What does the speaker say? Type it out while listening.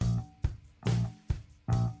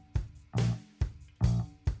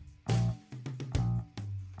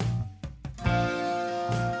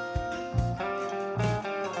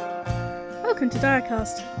welcome to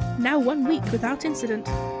Diacast, now 1 week without incident.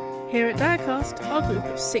 Here at Diacast, our group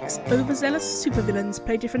of 6 overzealous supervillains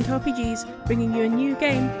play different RPGs, bringing you a new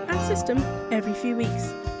game and system every few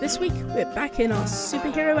weeks. This week, we're back in our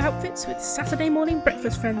superhero outfits with Saturday morning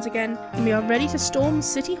breakfast friends again, and we are ready to storm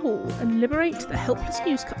City Hall and liberate the helpless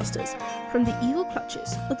newscasters from the evil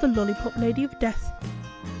clutches of the Lollipop Lady of Death.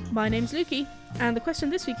 My name's Lukey, and the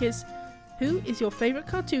question this week is, who is your favourite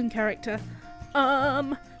cartoon character?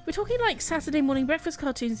 We're talking like Saturday morning breakfast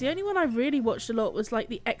cartoons. The only one I really watched a lot was like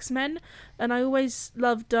the X-Men, and I always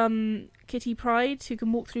loved Kitty Pryde, who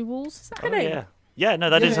can walk through walls. Is that her name? Yeah, no,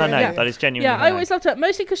 that is her name. That is genuinely her name. I always loved her,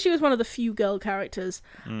 mostly because she was one of the few girl characters.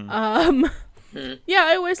 Yeah,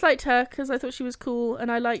 I always liked her because I thought she was cool,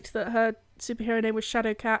 and I liked that her superhero name was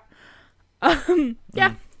Shadowcat.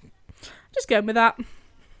 Yeah, just going with that.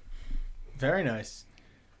 Very nice.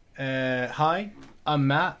 Hi, I'm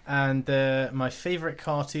Matt, and my favourite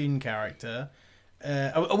cartoon character.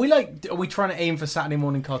 Are we trying to aim for Saturday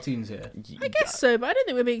morning cartoons here? I guess so, but I don't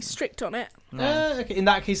think we're being strict on it. No. Okay, in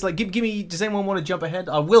that case, like, give me. Does anyone want to jump ahead?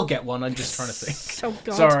 I will get one. I'm just trying to think. Oh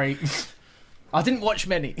God. Sorry, I didn't watch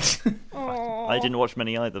many. I didn't watch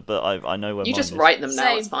many either, but I know where. You mine just is. write them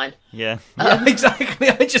now. It's fine. Yeah. Yeah, exactly.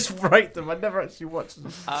 I just write them. I never actually watch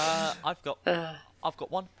them. I've got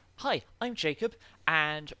one. Hi, I'm Jacob,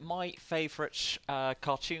 and my favourite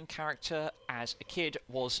cartoon character as a kid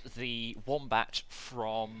was the Wombat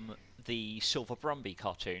from the Silver Brumby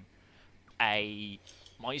cartoon. A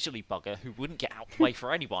miserly bugger who wouldn't get out the way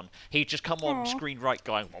for anyone. He'd just come on screen right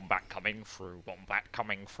going, Wombat coming through,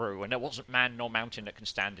 and there wasn't man nor mountain that can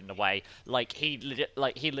stand in the way. Like, he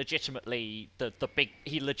legitimately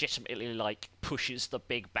pushes the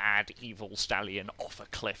big bad evil stallion off a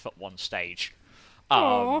cliff at one stage.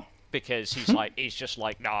 Because he's just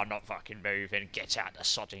like, no, I'm not fucking moving, get out the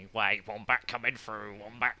sodding way, Wombat coming through,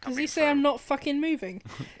 Wombat coming through. Does he say I'm not fucking moving?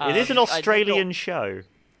 It is an Australian show.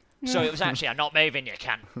 So it was actually, I'm not moving, you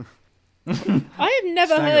can. I have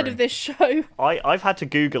never heard of this show. I've had to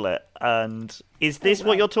Google it, and is this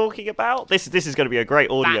what you're talking about? This is going to be a great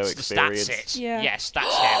audio experience. That's it. Yeah. Yes,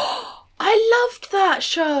 that's him. I loved that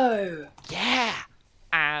show. Yeah.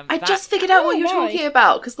 I just figured out what you were talking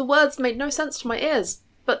about because the words made no sense to my ears,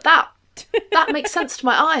 but that makes sense to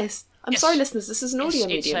my eyes. I'm sorry, listeners. This is an audio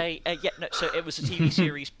medium. So it was a TV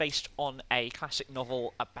series based on a classic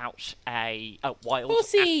novel about a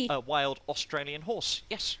wild Australian horse.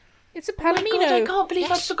 Yes. It's a Oh my palomino. God, I can't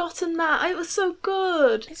believe I'd forgotten that. It was so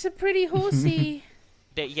good. It's a pretty horsey.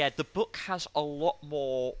 The book has a lot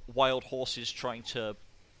more wild horses trying to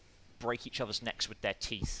break each other's necks with their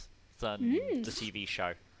teeth than the TV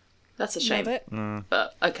show. That's a shame. Love it.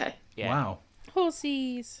 But okay. Yeah. Wow.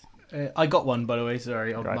 Horsies. I got one, by the way.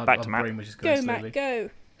 Sorry, Right, my back to Matt. brain was just going Go, slowly. Matt, go.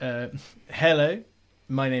 Hello,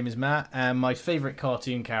 my name is Matt, and my favourite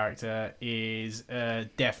cartoon character is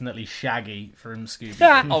definitely Shaggy from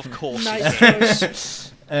Scooby-Doo. Of course.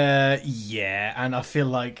 Nice. Yeah, and I feel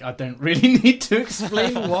like I don't really need to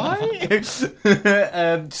explain why.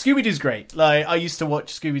 Scooby-Doo's great. Like, I used to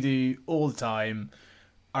watch Scooby-Doo all the time.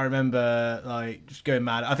 I remember, like, just going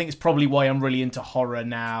mad. I think it's probably why I'm really into horror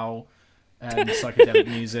now and psychedelic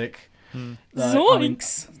music. Like,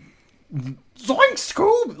 Zoinks! Zoinks,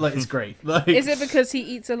 Scoob! Like, it's great. Like, Is it because he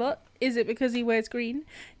eats a lot? Is it because he wears green?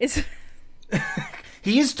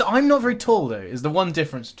 he is. I'm not very tall though. Is the one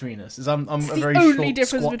difference between us? Is I'm a very the short, only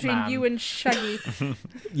difference squat between man. you and Shaggy.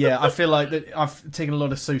 Yeah, I feel like that I've taken a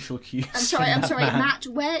lot of social cues. I'm sorry, Matt.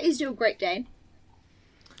 Where is your Great Dane?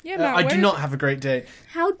 Yeah, Matt, I do not have a great day.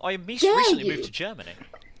 How I dare recently you? moved to Germany.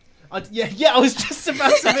 I was just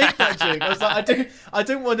about to make that joke. I was like, I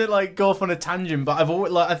don't want to like go off on a tangent, but I've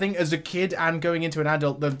always I think as a kid and going into an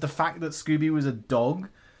adult, the fact that Scooby was a dog,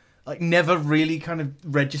 like, never really kind of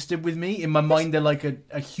registered with me. In my mind, they're like a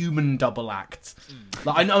human double act.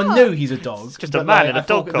 Like, I know he's a dog, Just a man in a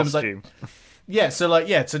dog costume. Like,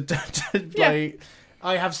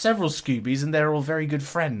 I have several Scoobies and they're all very good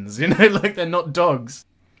friends. You know, like, they're not dogs.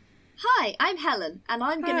 Hi, I'm Helen, and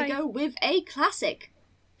I'm going to go with a classic.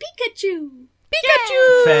 Pikachu!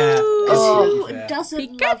 Pikachu! Fair. Who Fair.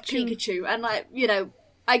 doesn't love Pikachu? And, like, we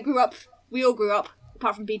all grew up,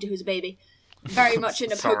 apart from Peter, who's a baby, very much in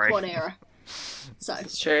the Pokemon era. So.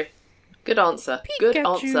 It's true. Good answer. Good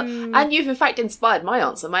Pikachu. answer. And you've in fact inspired my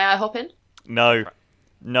answer. May I hop in? No,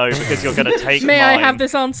 because you're going to take May mine. I have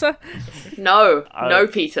this answer? No. No,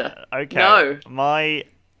 Peter. Okay. No.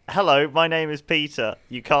 Hello, my name is Peter.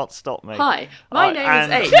 You can't stop me. Hi, my name is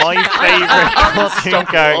and Ace. My favourite cartoon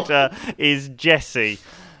character is Jessie.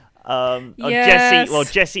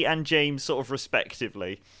 Yes. Jessie and James, sort of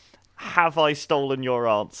respectively. Have I stolen your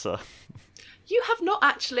answer? You have not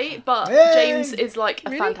actually, but Hey! James is like a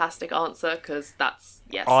fantastic answer because that's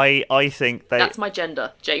I think that's my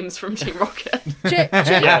gender, James from Team Rocket. Yeah,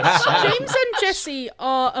 James and Jessie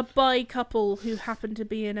are a bi couple who happen to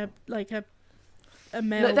be in a male.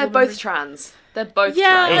 No, they're woman both trans. They're both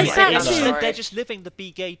Yeah, trans. exactly. They're just living the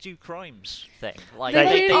be gay, do crimes thing. Like They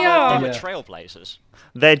really are. They were Yeah. trailblazers.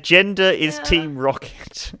 their gender is Team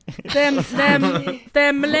Rocket. Them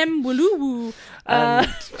Mlem Wuluwu.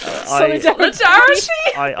 Solidarity.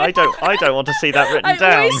 I don't want to see that written I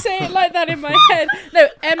down. always say it like that in my head. No,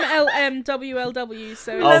 MLMWLW.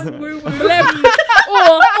 So Oh. Mlem,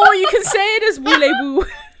 or you can say it as Wulewu.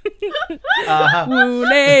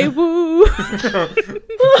 Wulewu.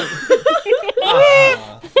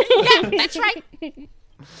 That's right.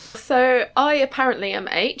 So I apparently am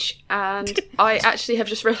H, and I actually have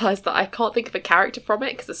just realised that I can't think of a character from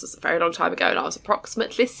it because this was a very long time ago and I was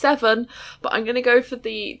approximately 7. But I'm going to go for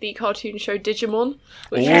the cartoon show Digimon,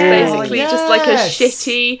 which is basically just like a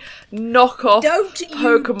shitty knockoff Don't you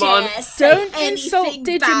Pokemon. dare say Don't insult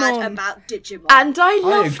anything Digimon. bad about Digimon. And I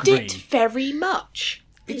loved agree. it very much.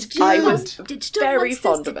 Digimon, I was digital very monsters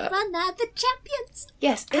fond of that it. run are the champions.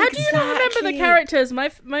 Yes, How do you not remember the characters?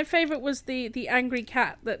 My favourite was the angry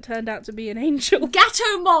cat that turned out to be an angel.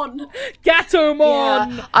 Gatomon.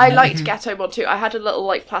 Gatomon! Yeah, I liked Gatomon too. I had a little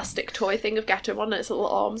like plastic toy thing of Gatomon and its little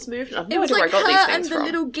arms moved. I've It no was idea like where I got her these and things the from.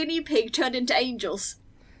 little guinea pig turned into angels.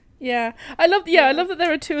 Yeah, I love that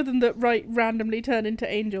there are 2 of them that randomly turn into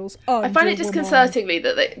angels. Oh, I find it disconcerting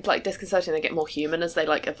that they get more human as they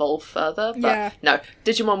like evolve further. But Yeah. no,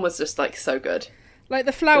 Digimon was just like so good. Like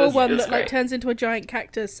the flower It was- one it was that like great. turns into a giant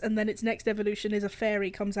cactus, and then its next evolution is a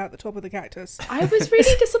fairy comes out the top of the cactus. I was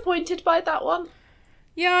really disappointed by that one.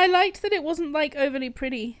 Yeah, I liked that it wasn't like overly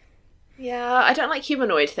pretty. Yeah, I don't like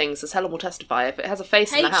humanoid things, as Helen will testify. If it has a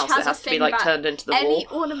face in the H house, has it a has to be thing like about turned into the any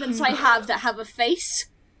wall. ornaments I have that have a face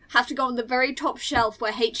have to go on the very top shelf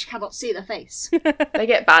where H cannot see the face. They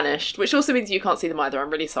get banished, which also means you can't see them either. I'm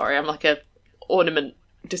really sorry. I'm like a ornament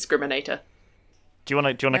discriminator. Do you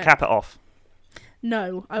want to cap it off?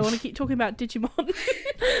 No, I want to keep talking about Digimon.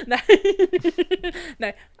 No.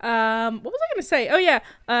 No. What was I going to say? Oh yeah,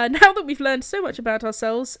 now that we've learned so much about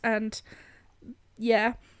ourselves, and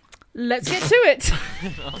yeah, let's get to it.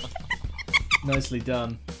 Nicely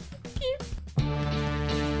done.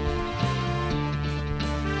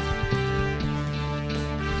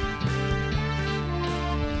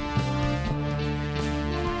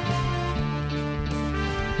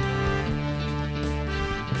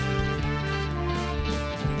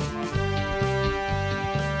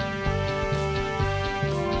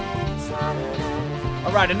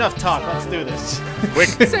 All right, enough talk. Let's do this. Quick,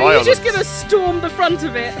 So you're just going to storm the front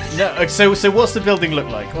of it? No, so what's the building look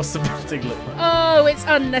like? What's the building look like? Oh, it's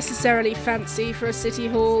unnecessarily fancy for a city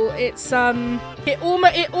hall. It's it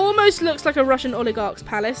almost looks like a Russian oligarch's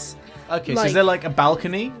palace. Okay, so like- is there like a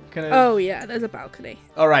balcony? Oh yeah, there's a balcony.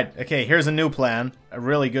 All right. Okay, here's a new plan. A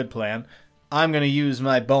really good plan. I'm gonna use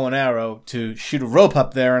my bow and arrow to shoot a rope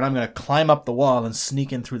up there, and I'm gonna climb up the wall and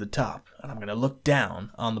sneak in through the top. And I'm gonna look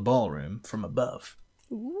down on the ballroom from above.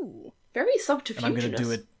 Ooh. Very And I'm subterfugeous. gonna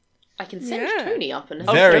do it I can send Yeah. Tony up and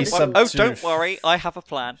very don't worry, I have a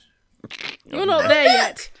plan. You're not there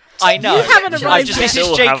yet. I know. You haven't arrived yet. This is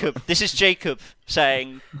Still Jacob. This is Jacob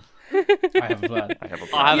saying, I have a plan. I have a I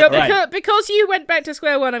plan. have Yeah, Right. because you went back to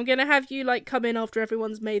square one, I'm gonna have you like come in after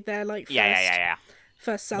everyone's made their like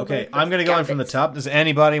first salvo. Okay, I'm gonna go in from the top. Does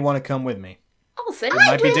anybody want to come with me? I'll send It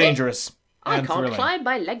might you. be dangerous I and can't thrilling. climb.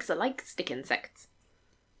 My legs are like stick insects.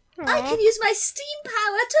 I can use my steam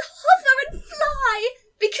power to hover and fly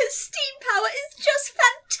because steam power is just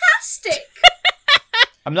fantastic.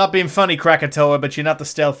 I'm not being funny, Krakatoa, but you're not the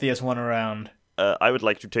stealthiest one around. I would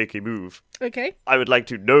like to take a move. Okay. I would like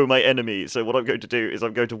to know my enemy. So what I'm going to do is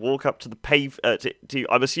I'm going to walk up to the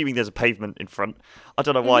I'm assuming there's a pavement in front. I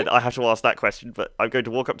don't know why I have to ask that question, but I'm going to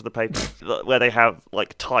walk up to the pavement where they have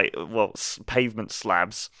like pavement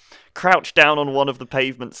slabs. Crouch down on one of the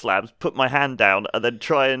pavement slabs, put my hand down, and then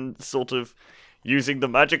try and sort of, using the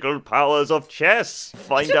magical powers of chess,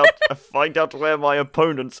 find out where my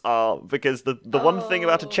opponents are. Because the one thing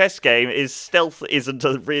about a chess game is stealth isn't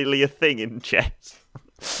really a thing in chess.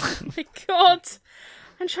 Oh my god.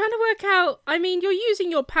 I'm trying to work out. I mean, you're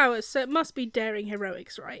using your powers, so it must be daring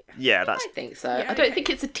heroics, right? Yeah, that's I think so. Yeah, I don't okay. think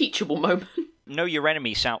it's a teachable moment. know your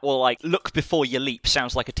enemy sound, or like look before you leap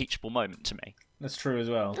sounds like a teachable moment to me. That's true as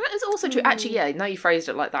well. That is also true. Actually, yeah, now you phrased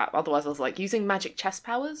it like that. Otherwise, I was like, using magic chest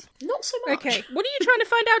powers? Not so much. Okay, what are you trying to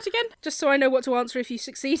find out again? Just so I know what to answer if you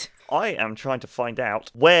succeed. I am trying to find out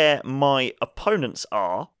where my opponents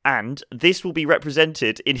are, and this will be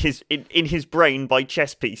represented in his brain by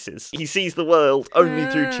chess pieces. He sees the world only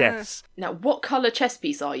through chess. Now, what colour chess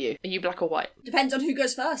piece are you? Are you black or white? Depends on who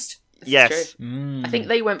goes first. This Yes. is true. I think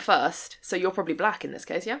they went first, so you're probably black in this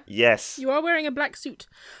case, yeah? Yes. You are wearing a black suit.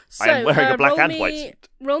 So, I am wearing a black roll and me, white suit.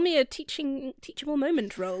 Roll me a teachable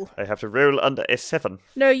moment roll. I have to roll under a 7.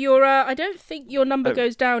 No, your I don't think your number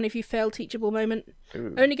goes down if you fail teachable moment.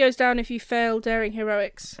 Ooh. Only goes down if you fail daring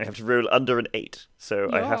heroics. I have to roll under an 8. So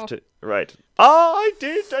I Yeah. have to... Right. Ah, I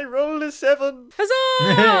did! I rolled a 7!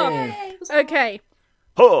 Huzzah! Yay. Okay.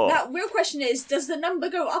 Oh! Now, real question is, does the number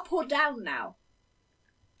go up or down now?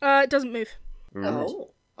 It doesn't move. Oh,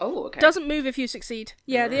 okay. Doesn't move if you succeed.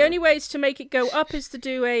 Yeah, the only ways to make it go up is to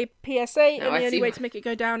do a PSA, No, and I the only see. way to make it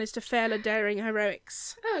go down is to fail a daring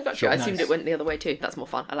heroics. Oh, gotcha. I assumed it went the other way too. That's more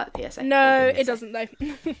fun. I like the PSA. No, it doesn't though.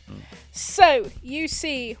 So, you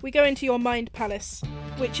see, we go into your mind palace,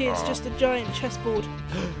 which is just a giant chessboard.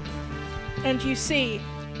 And you see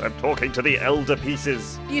I'm talking to the elder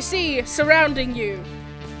pieces. surrounding you,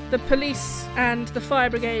 the police and the fire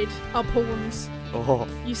brigade are pawns. Oh.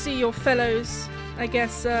 You see your fellows. I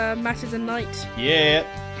guess Matt is a knight. Yeah.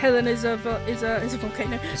 Helen is a volcano. a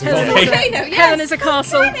Helen, volcano. Volcano, yes! Helen is a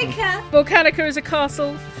castle. Volcanica! Volcanica is a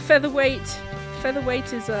castle. Featherweight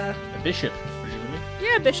is a A bishop, presumably.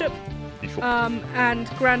 bishop. Bishop. And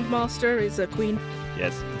Grandmaster is a queen.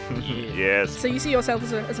 Yes. Yeah. Yes, So you see yourself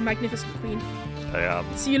as a magnificent queen. I am.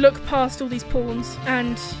 So you look past all these pawns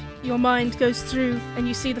and your mind goes through and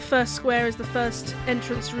you see the first square is the first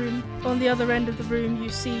entrance room. On the other end of the room you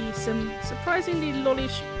see some surprisingly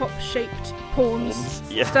lollipop-shaped pawns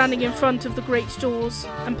Yes. standing in front of the great doors.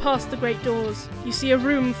 And past the great doors you see a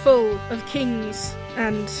room full of kings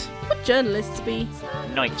and would journalists be?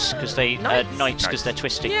 Knights, because they're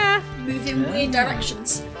twisty. Yeah, Move in weird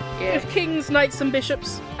directions. Yeah. of kings, knights and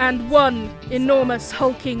bishops, and one enormous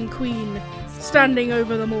hulking queen standing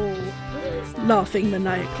over them all, laughing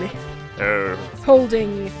maniacally, Oh.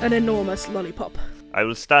 holding an enormous lollipop. I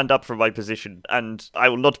will stand up from my position, and I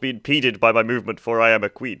will not be impeded by my movement, for I am a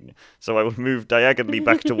queen. So I will move diagonally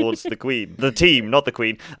back towards the queen. The team, not the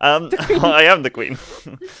queen. I am the queen.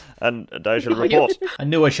 and I shall report. I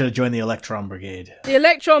knew I should have joined the Electron Brigade. The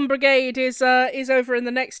Electron Brigade is over in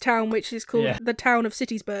the next town, which is called Yeah. the town of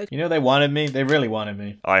Citysburg. You know, they wanted me. They really wanted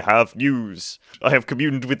me. I have news. I have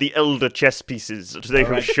communed with the elder chess pieces. They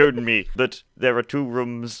have shown me that there are 2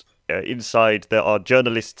 rooms. Inside there are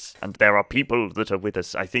journalists and there are people that are with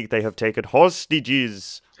us. I think they have taken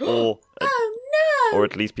hostages or Oh no! or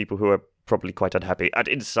at least people who are probably quite unhappy. And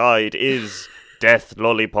inside is Death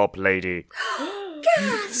Lollipop Lady.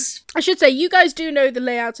 Gasp! I should say, you guys do know the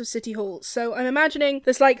layout of City Hall, so I'm imagining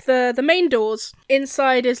there's like the main doors,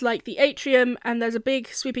 inside is like the atrium, and there's a big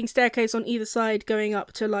sweeping staircase on either side going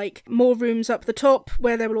up to like more rooms up the top,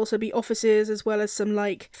 where there will also be offices as well as some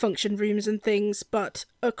like function rooms and things, but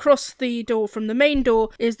across the door from the main door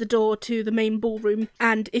is the door to the main ballroom,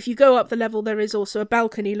 and if you go up the level there is also a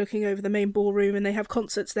balcony looking over the main ballroom, and they have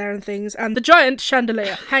concerts there and things, and the giant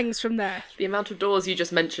chandelier hangs from there. The amount of doors you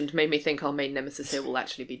just mentioned made me think our main nemesis here will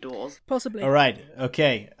actually be doors. Possibly. All right.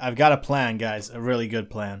 Okay. I've got a plan, guys. A really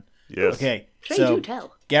good plan. Yes. Okay. Pray So do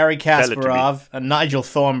tell. Gary it to me. Kasparov and Nigel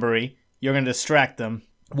Thornbury, you're going to distract them,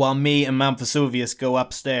 while me and Mount Vesuvius go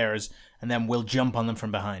upstairs, and then we'll jump on them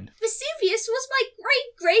from behind. Vesuvius was my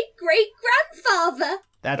great-great-great-grandfather.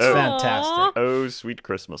 That's Oh. fantastic. Oh, sweet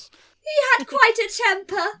Christmas. He had quite a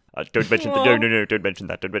temper. Don't mention Aw. no, don't mention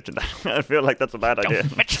that. Don't mention that. I feel like that's a bad idea.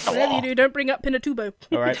 Whatever you do, don't bring up Pinatubo.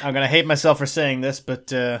 All right. I'm going to hate myself for saying this,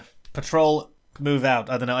 but patrol, move out.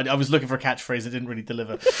 I don't know. I was looking for a catchphrase that didn't really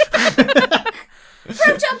deliver. Proton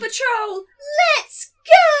Patrol, let's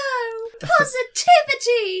go!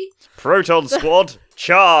 Positivity! Proton Squad,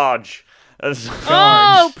 charge!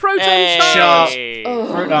 Oh, proton charge! Hey!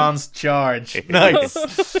 Protons charge. Nice.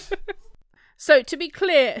 So, to be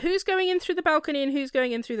clear, who's going in through the balcony and who's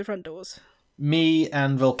going in through the front doors? Me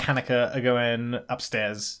and Volcanica are going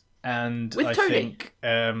upstairs, and With I Tony? think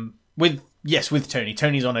with Tony.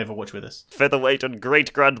 Tony's on Overwatch with us. Featherweight and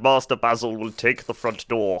Great Grandmaster Basil will take the front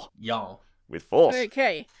door Y'all. with force.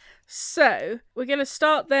 Okay, so we're going to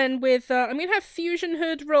start then with... I'm going to have Fusion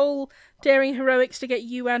Hood roll Daring Heroics to get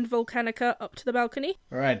you and Volcanica up to the balcony.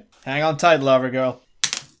 All right, hang on tight, Lava Girl.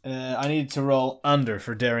 I need to roll under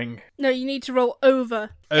for daring. No, you need to roll over.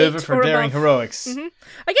 Over 8 for or daring above. heroics.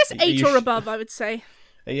 I guess Are 8 you or above, I would say.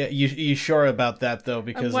 You sure about that though?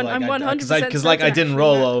 Because I'm 100% because like I certain, didn't actually,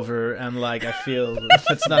 roll that- over, and like I feel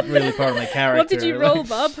that's not really part of my character. What did you roll,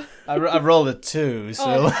 Bub? I rolled a 2, so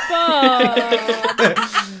Oh, Bub.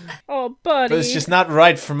 Oh, buddy. but it's just not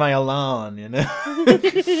right for my Elan, you know.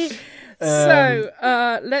 So,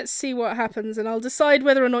 let's see what happens, and I'll decide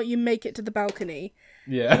whether or not you make it to the balcony.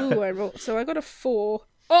 Yeah. Ooh, so I got a 4.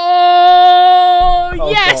 Oh, Oh,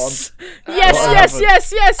 yes! God. Yes, What yes, happened?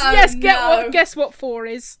 yes, yes, Oh, yes. no. Guess what 4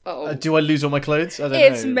 is? Oh. Do I lose all my clothes? I don't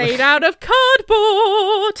It's know. made out of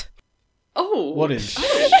cardboard. Oh. What is?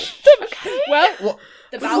 Well,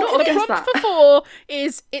 The not balcony. against prompt that. for 4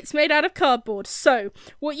 is it's made out of cardboard. So,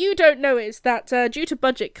 what you don't know is that due to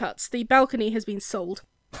budget cuts, the balcony has been sold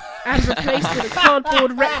and replaced with a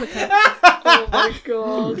cardboard replica. Oh my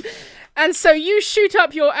god. And so you shoot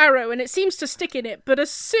up your arrow and it seems to stick in it, but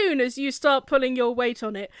as soon as you start pulling your weight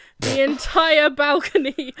on it, the entire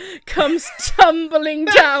balcony comes tumbling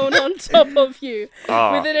down on top of you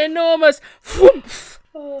with an enormous whoomph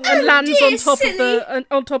and lands dear, on top silly.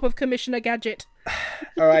 on top of Commissioner Gadget.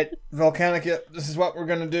 All right, Volcanica, this is what we're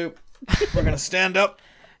gonna do. We're gonna stand up.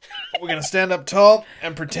 We're gonna stand up tall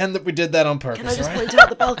and pretend that we did that on purpose. Can I just all right? point out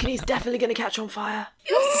the balcony's definitely going to catch on fire?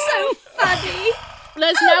 You're so funny.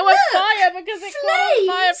 There's now a fire because it caught on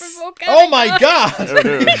fire Flames. from Volcanica. Oh my God!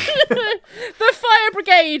 The fire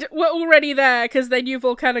brigade were already there because they knew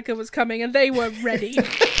Volcanica was coming and they were ready.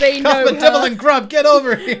 They know The devil her. and Grub, get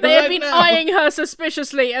over here! They have right been now. eyeing her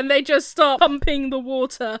suspiciously and they just start pumping the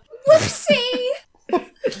water. Whoopsie.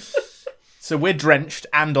 So we're drenched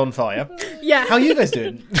and on fire. Yeah. How are you guys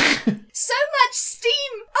doing? So much steam.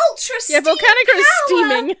 Ultra steam. Yeah, Volcanica is power.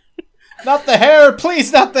 steaming. Not the hair,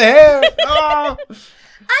 please, not the hair. Ah. I'm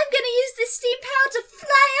gonna use this steam power to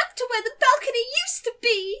fly up to where the balcony used to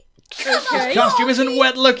be. Come Okay. on, Costume isn't Bobby.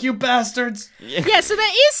 wet, look, you bastards. Yeah, so there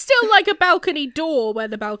is still like a balcony door where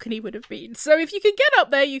the balcony would have been. So if you could get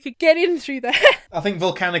up there, you could get in through there. I think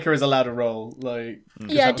Volcanica is allowed to roll. Like, 'cause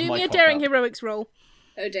Yeah, that was do my me a cop daring out. heroics roll.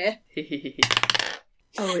 Oh dear.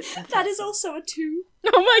 Oh, it's That is also a 2.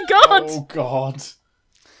 Oh my god! Oh God.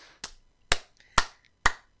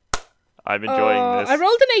 I'm enjoying Oh, this. I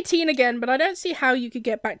rolled an 18 again, but I don't see how you could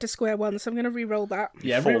get back to square one, so I'm going to re-roll that.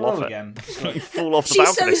 Yeah, Fall re-roll off it. again. You fall off the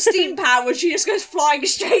She's balcony. so steam powered, she just goes flying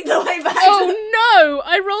straight the way back. Oh no!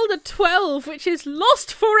 I rolled a 12, which is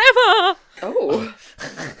lost forever! Oh.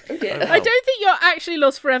 Oh dear. I don't think you're actually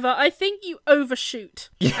lost forever. I think you overshoot.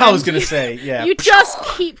 Yeah, I was gonna say, yeah. You just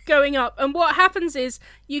keep going up, and what happens is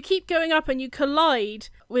you keep going up and you collide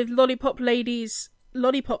with Lollipop Lady's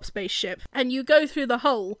lollipop spaceship, and you go through the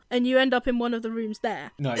hole and you end up in one of the rooms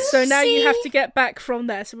there. Nice. So now you See? have to get back from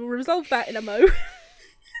there. So we'll resolve that in a mo.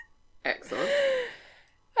 Excellent.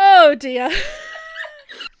 Oh dear.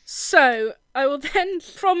 So I will then,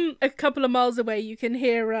 from a couple of miles away, you can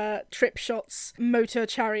hear Trip Shot's motor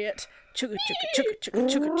chariot chugga, chugga, chugga, chugga,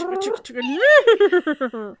 chugga, chugga,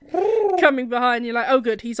 chugga, chugga, coming behind you. Like, oh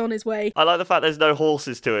good, he's on his way. I like the fact there's no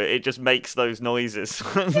horses to it. It just makes those noises.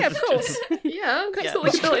 Yeah, of course. Yeah, it's got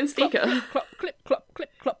like a built-in speaker. Clop, clip, clop, clip,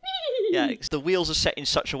 clop. Yeah, the wheels are set in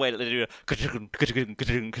such a way that they do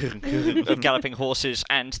a galloping horses,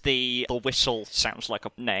 and the whistle sounds like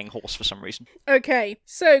a neighing horse for some reason. Okay,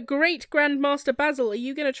 so Great Grandmaster Basil, are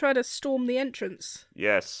you going to try to storm the entrance?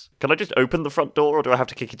 Yes. Can I just open the front door, or do I have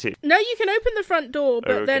to kick it in? No, you can open the front door,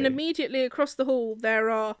 but then Okay. immediately across the hall there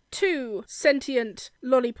are 2 sentient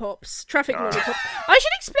lollipops, traffic lollipops. I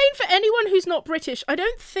should explain for anyone who's not British, I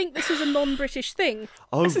don't think this is a non-British thing.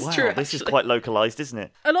 Oh This is wow, true, this is actually. quite localized, isn't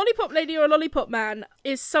it? A lollipop lady or a lollipop man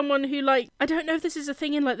is someone who, like, I don't know if this is a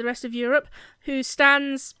thing in, like, the rest of Europe, who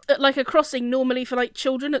stands at, like, a crossing normally for, like,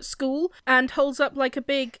 children at school and holds up, like, a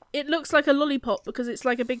big, it looks like a lollipop because it's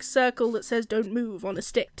like a big circle that says don't move on a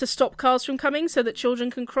stick to stop cars from coming so that children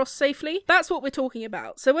can cross safely. That's what we're talking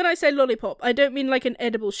about. So when I say lollipop, I don't mean like an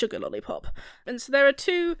edible sugar lollipop. And so there are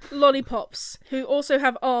 2 lollipops who also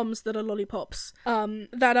have arms that are lollipops,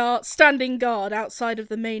 that are standing guard outside of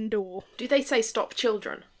the main door. Do they say stop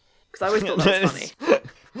children? Because I always thought that was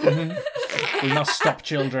funny. We must stop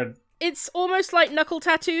children. It's almost like knuckle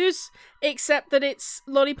tattoos, except that it's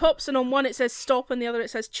lollipops, and on one it says stop, and the other it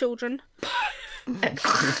says children.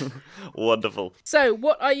 Wonderful. So,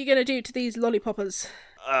 what are you going to do to these lollipoppers?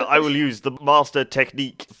 I will use the master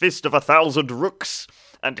technique, Fist of 1,000 Rooks,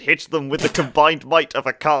 and hit them with the combined might of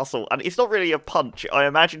a castle. And it's not really a punch. I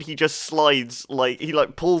imagine he just slides, he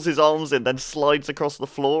pulls his arms in, then slides across the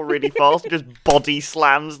floor really fast, and just body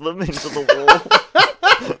slams them into the wall.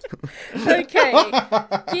 Okay,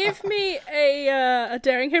 give me a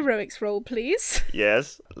daring heroics roll, please.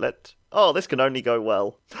 Yes, Oh, this can only go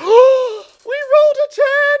well. We rolled a 10!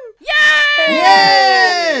 Yay!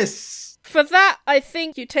 Yay! For that, I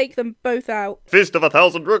think you take them both out. Fist of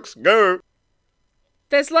 1,000 rooks, go!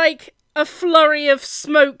 There's like a flurry of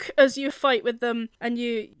smoke as you fight with them, and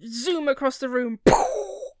you zoom across the room.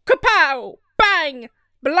 Kapow! Bang!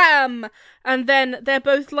 Blam! And then they're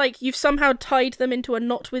both like, you've somehow tied them into a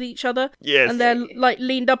knot with each other. Yes. And they're like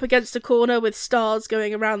leaned up against a corner with stars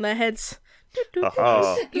going around their heads.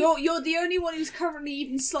 Aha. You're the only one who's currently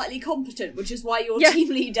even slightly competent, which is why you're Yeah. team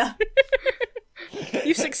leader.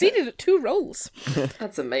 You've succeeded at 2 rolls.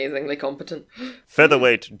 That's amazingly competent.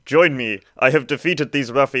 Featherweight, join me. I have defeated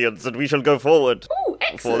these ruffians, and we shall go forward. Oh, For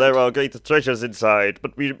excellent. there are great treasures inside,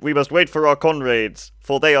 but we must wait for our comrades,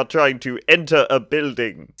 for they are trying to enter a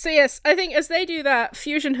building. So yes, I think as they do that,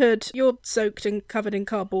 Fusion Hood, you're soaked and covered in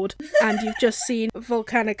cardboard, and you've just seen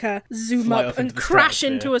Volcanica zoom Fly up off and into the crash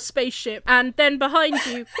stratosphere. into a spaceship, and then behind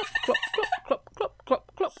you, clop, clop, clop, clop,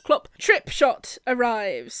 clop, clop, clop, Trip Shot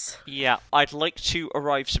arrives. Yeah, I'd like to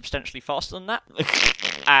arrive substantially faster than that.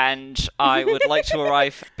 And I would like to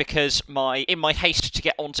arrive because in my haste to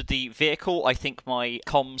get onto the vehicle, I think my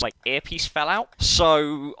comms earpiece fell out.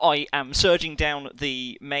 So I am surging down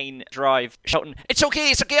the main drive, shouting, "It's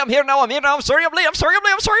okay, I'm here now, I'm sorry I'm late, I'm sorry I'm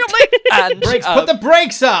late." And Brakes, put the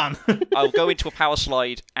brakes on! I'll go into a power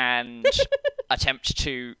slide and attempt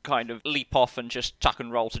to kind of leap off and just tuck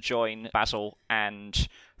and roll to join Basil and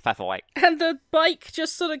Featherweight. And the bike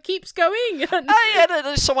just sort of keeps going. And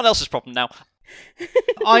It's someone else's problem now.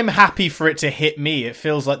 I'm happy for it to hit me. It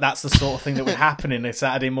feels like that's the sort of thing that would happen in a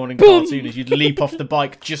Saturday morning Boom. cartoon, is you'd leap off the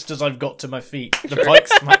bike just as I've got to my feet. The bike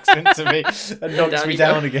smacks into me and knocks Down me you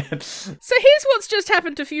down go. again. So here's what's just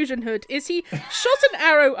happened to Fusion Hood, is he shot an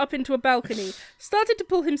arrow up into a balcony, started to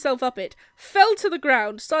pull himself up it, fell to the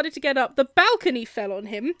ground, started to get up, the balcony fell on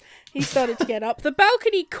him, he started to get up, the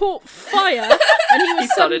balcony caught fire, and he was He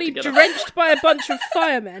started suddenly to get up. drenched by a bunch of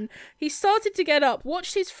firemen. He started to get up,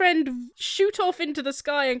 watched his friend shoot off into the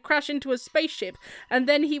sky and crash into a spaceship, and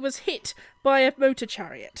then he was hit by a motor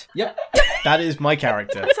chariot. Yep, that is my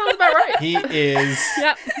character. Sounds about right. He is...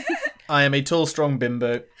 Yep. I am a tall, strong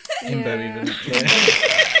bimbo. Himbo, even. Yeah.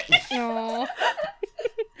 Aww.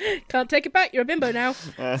 Can't take it back, you're a bimbo now.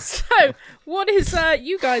 So, what is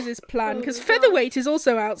you guys' plan? Because Featherweight is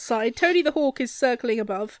also outside. Tony the Hawk is circling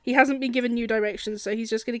above. He hasn't been given new directions, so he's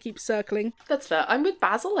just going to keep circling. That's fair. I'm with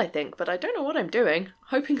Basil, I think, but I don't know what I'm doing.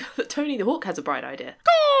 Hoping that Tony the Hawk has a bright idea.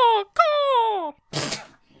 Caw! Caw!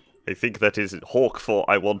 I think that is hawk for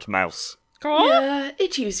I want mouse. Caw! Yeah,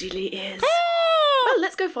 it usually is. Caw! Well,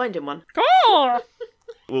 let's go find him one. Caw!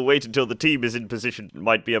 We'll wait until the team is in position. It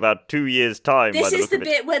might be about 2 years' time. by This the is look the of it.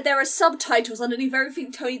 bit where there are subtitles underneath everything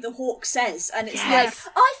Tony the Hawk says, and it's Yes.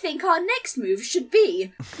 like, I think our next move should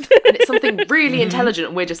be. And it's something really intelligent,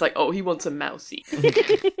 and we're just like, oh, he wants a mousey.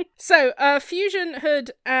 So, Fusion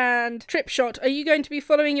Hood and Trip Shot, are you going to be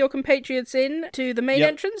following your compatriots in to the main Yep.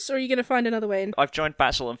 entrance, or are you going to find another way in? I've joined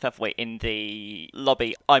Basil and Featherweight in the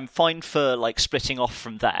lobby. I'm fine for splitting off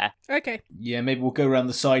from there. Okay. Yeah, maybe we'll go around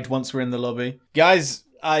the side once we're in the lobby. Guys,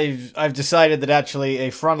 I've decided that actually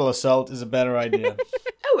a frontal assault is a better idea.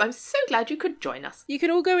 Oh, I'm so glad you could join us. You can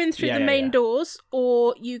all go in through Yeah, the yeah, main yeah. doors,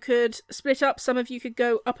 or you could split up. Some of you could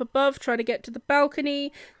go up above, try to get to the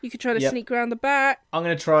balcony. You could try to Yep. sneak around the back. I'm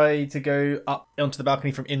going to try to go up onto the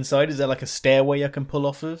balcony from inside. Is there like a stairway I can pull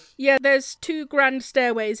off of? Yeah, there's 2 grand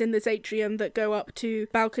stairways in this atrium that go up to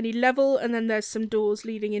balcony level, and then there's some doors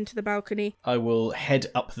leading into the balcony. I will head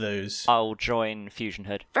up those. I'll join Fusion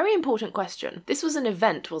Hood. Very important question. This was an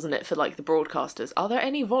event, wasn't it, for the broadcasters? Are there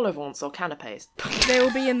any vol au vents or canapes? They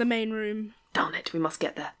will be in the main room. Darn it, we must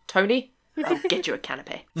get there. Tony, I'll get you a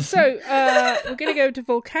canapé. So, we're going to go to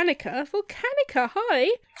Volcanica. Volcanica,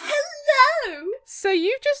 hi! Hello! So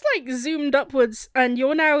you've just, zoomed upwards, and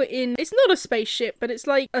you're now in... It's not a spaceship, but it's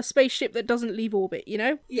like a spaceship that doesn't leave orbit, you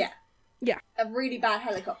know? Yeah. Yeah. A really bad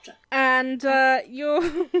helicopter. And you're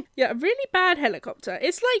a really bad helicopter.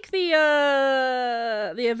 It's like the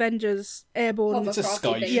Avengers airborne It's a Hovercraft,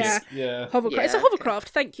 sky you ship. think? Yeah. hovercraft. Yeah, It's a okay. hovercraft.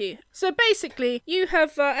 Thank you. So basically, you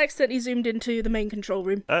have accidentally zoomed into the main control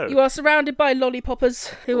room. Oh. You are surrounded by lollipoppers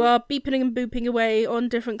who are beeping and booping away on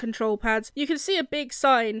different control pads. You can see a big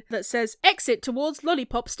sign that says "Exit towards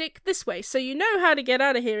Lollipop Stick this way," so you know how to get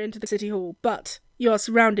out of here into the city hall. But you are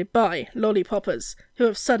surrounded by lollipoppers who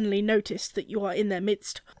have suddenly noticed that you are in their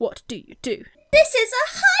midst. What do you do? This is a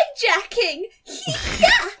hijacking!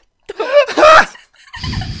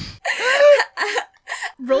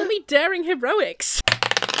 Roll me daring heroics.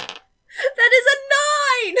 That is a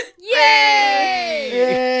 9! Yay!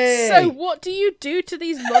 Yay! So what do you do to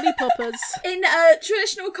these lollipoppers? In a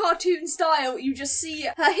traditional cartoon style, you just see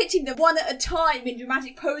her hitting them one at a time in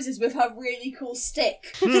dramatic poses with her really cool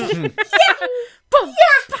stick. Boom!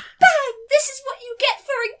 Yeah! Bang! This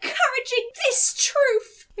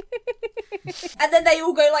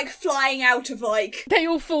like flying out of like. They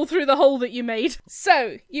all fall through the hole that you made.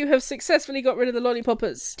 So, you have successfully got rid of the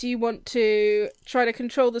lollipoppers. Do you want to try to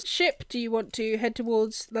control the ship? Do you want to head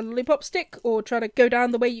towards the lollipop stick? Or try to go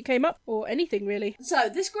down the way you came up? Or anything, really? So,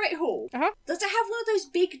 this Great Hall, does it have one of those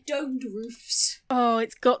big domed roofs? Oh,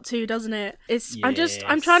 it's got to, doesn't it?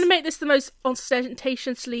 I'm trying to make this the most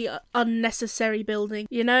ostentatiously unnecessary building,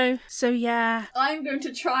 you know? So, yeah. I'm going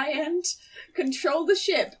to try and control the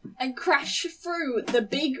ship and crash through the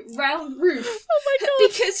big round roof. Oh my god.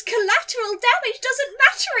 Because collateral damage doesn't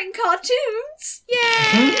matter in cartoons.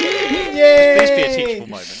 Yay! Please be a teachable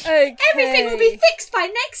moment. Okay. Everything will be fixed by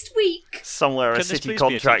next week. Somewhere a Can this city please be a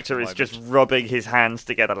contractor teachable is just rubbing his hands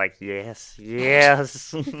together like, yes,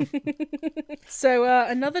 yes. So,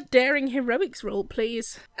 another daring heroics roll,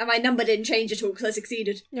 please. And my number didn't change at all because I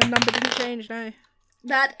succeeded. Your number didn't change, no.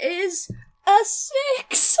 That is a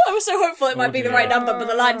 6. I was so hopeful it might be the right number, but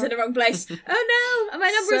the line's in the wrong place. Oh no, and my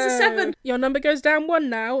number is a 7. Your number goes down 1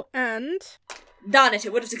 now, and... Darn it,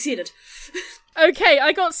 it would have succeeded. Okay,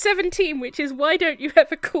 I got 17, which is why don't you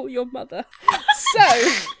ever call your mother? So...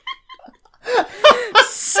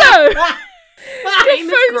 Game the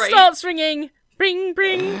is phone great. starts ringing. Bring,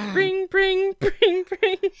 bring, bring, bring, bring,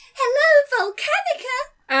 bring. Hello, Volcanica.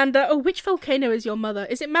 And, which volcano is your mother?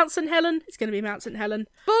 Is it Mount St. Helen? It's going to be Mount St. Helen.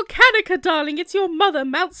 Volcanica, darling, it's your mother,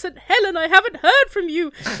 Mount St. Helen. I haven't heard from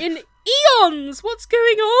you in eons. What's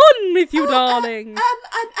going on with you, darling? I'm a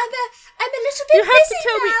little bit You have busy to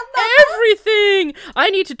tell me now, Mama. everything. I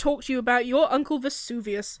need to talk to you about your uncle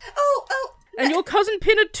Vesuvius. Oh. And your cousin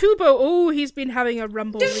Pinatubo. Oh, he's been having a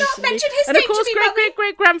rumble Do recently. not mention his and of name to course, me, Mummy.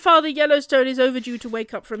 great-great-great-grandfather Yellowstone is overdue to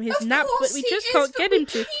wake up from his Of nap, course but we he just is, can't but get we him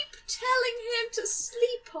to. keep telling him to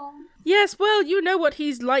sleep on. Yes, well, you know what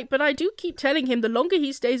he's like, but I do keep telling him the longer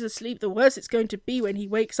he stays asleep, the worse it's going to be when he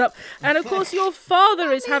wakes up. And of course, your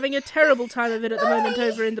father is having a terrible time of it at the moment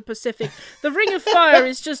over in the Pacific. The Ring of Fire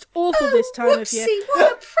is just awful this time of year. Whoopsie,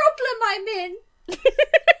 what a problem I'm in.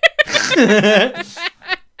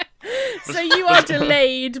 So you are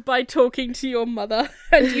delayed by talking to your mother,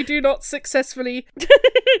 and you do not successfully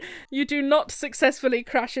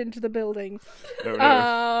crash into the building. No, no.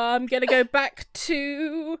 I'm gonna go back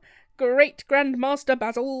to Great Grandmaster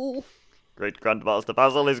Basil. Great Grandmaster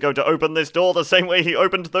Basil is going to open this door the same way he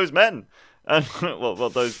opened those men. And, well,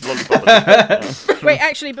 those lollipoppers. Wait,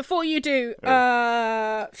 actually, before you do,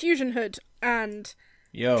 Fusion Hood and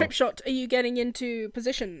Tripshot, are you getting into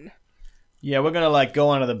position? Yeah, we're gonna go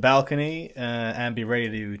onto the balcony and be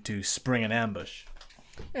ready to spring an ambush.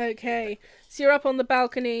 Okay, so you're up on the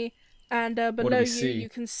balcony, and below you see? you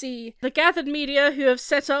can see the gathered media who have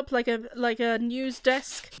set up like a news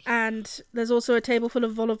desk, and there's also a table full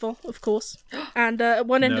of vol au vent, of course. And at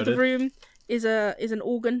one end of the Noted. room is an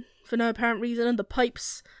organ for no apparent reason, and the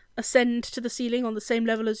pipes ascend to the ceiling on the same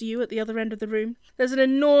level as you at the other end of the room. There's an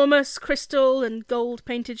enormous crystal and gold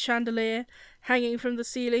painted chandelier hanging from the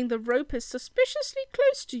ceiling. The rope is suspiciously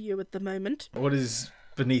close to you at the moment. What is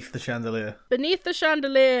beneath the chandelier? Beneath the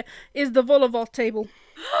chandelier is the vol au vent table.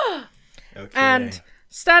 Okay. And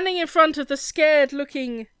standing in front of the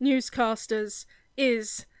scared-looking newscasters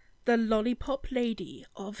is the Lollipop Lady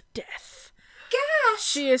of Death. Gas!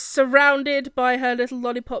 She is surrounded by her little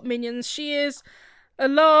lollipop minions. She is a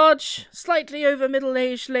large, slightly over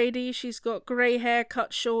middle-aged lady. She's got grey hair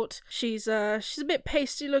cut short. She's a bit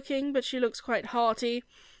pasty-looking, but she looks quite hearty.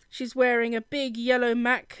 She's wearing a big yellow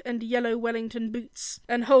Mac and yellow Wellington boots,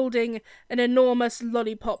 and holding an enormous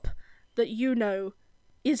lollipop that you know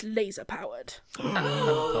is laser-powered. The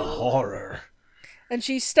horror. And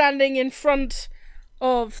she's standing in front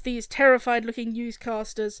of these terrified-looking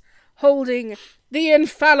newscasters, holding the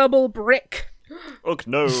infallible brick. Oh,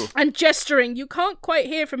 no. And gesturing. You can't quite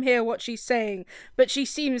hear from here what she's saying, but she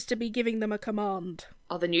seems to be giving them a command.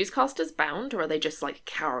 Are the newscasters bound, or are they just,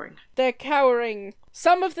 cowering? They're cowering.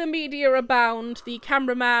 Some of the media are bound. The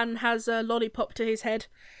cameraman has a lollipop to his head.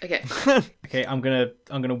 Okay. Okay, I'm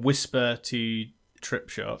gonna whisper to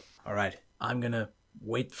Tripshot. All right, I'm gonna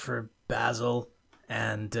wait for Basil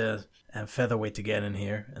and Featherweight to get in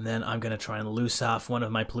here, and then I'm gonna try and loose off one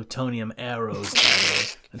of my plutonium arrows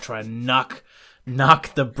and try and knock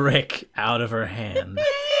the brick out of her hand.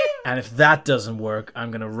 And if that doesn't work,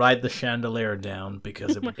 I'm gonna ride the chandelier down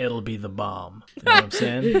because it'll be the bomb. You know what I'm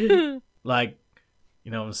saying? You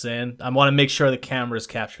know what I'm saying? I want to make sure the cameras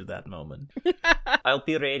capture that moment. I'll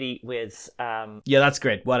be ready with. Yeah, that's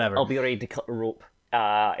great. Whatever. I'll be ready to cut the rope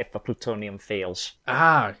if the plutonium fails.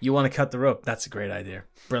 You want to cut the rope? That's a great idea.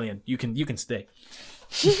 Brilliant. You can stay.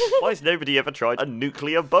 Why has nobody ever tried a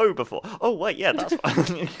nuclear bow before? Oh, wait, yeah, that's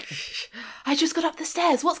fine. I just got up the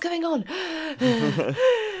stairs. What's going on?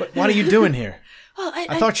 What are you doing here? Well,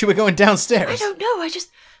 I thought you were going downstairs. I don't know.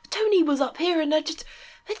 Tony was up here, and can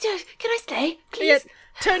I stay, please? Yeah,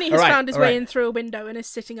 Tony has All right, found his all way right. in through a window and is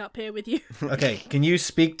sitting up here with you. Okay, can you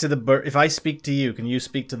speak to the bird? If I speak to you, can you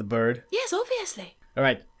speak to the bird? Yes, obviously. All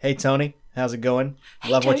right. Hey, Tony. How's it going?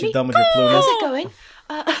 Hey, Love what Tony. you've done with your plumage. How's it going?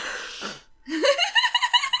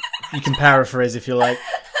 You can paraphrase if you like.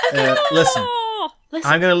 Listen, Listen,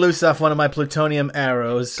 I'm going to loose off one of my plutonium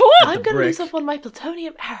arrows. I'm going to lose off one of my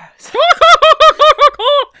plutonium arrows.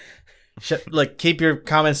 Look, keep your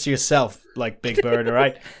comments to yourself, like Big Bird, all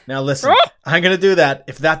right? Now listen, I'm going to do that.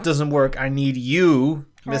 If that doesn't work, I need you,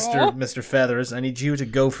 Mr. Feathers, I need you to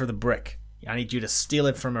go for the brick. I need you to steal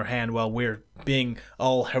it from her hand while we're being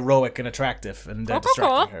all heroic and attractive and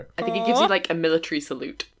distracting her. I think he gives you like a military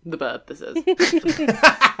salute. The bird, this is.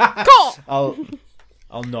 I'll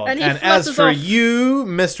nod. And And he as flutters for off. you,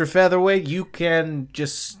 Mr. Featherweight, you can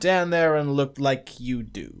just stand there and look like you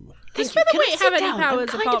do. Does Can I Featherweight sit have any down? powers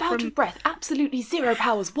I'm kind apart of out from... of breath. Absolutely zero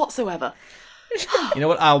powers whatsoever. You know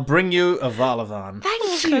what? I'll bring you a Volivon.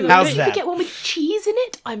 Thank you. How's Don't that? you get one with cheese in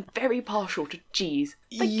it? I'm very partial to cheese.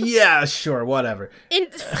 Yeah, sure, whatever.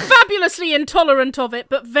 fabulously intolerant of it,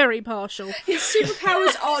 but very partial. His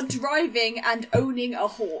superpowers are driving and owning a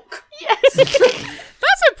hawk. Yes.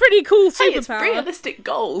 That's a pretty cool Hey, it's superpower. realistic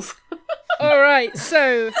goals. All right,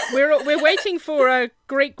 so we're waiting for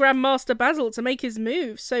Great Grandmaster Basil to make his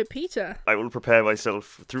move. So Peter, I will prepare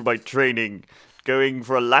myself through my training, going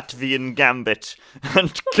for a Latvian gambit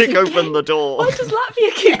and kick open the door Why does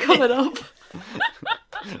Latvia keep coming up?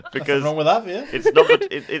 because Wrong with that, yeah?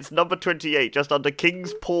 it's number 28, just under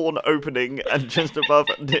King's Pawn opening and just above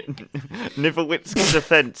Nivelwitsk's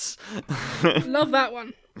defense. love that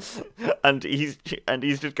one. And he's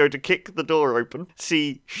just going to kick the door open,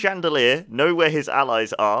 see Chandelier, know where his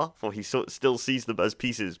allies are, for he still sees them as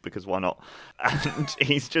pieces, because why not? And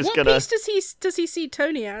he's just What gonna... piece does he see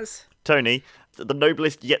Tony as? Tony, the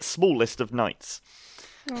noblest yet smallest of knights.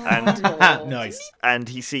 And Nice. and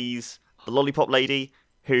he sees the lollipop lady,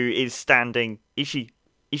 who is standing... Is she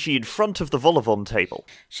in front of the Volivon table?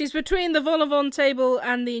 She's between the Volivon table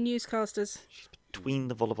and the newscasters. Between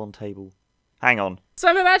the Volivon table. Hang on. So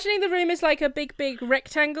I'm imagining the room is like a big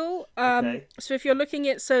rectangle. Okay. So if you're looking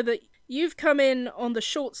at so that you've come in on the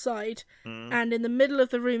short side, and in the middle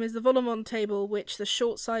of the room is the Volivon table, which the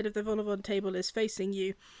short side of the Volivon table is facing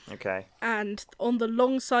you. Okay. And on the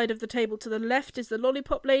long side of the table to the left is the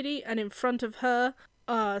lollipop lady, and in front of her,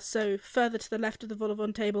 so further to the left of the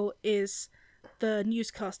Volivon table, is the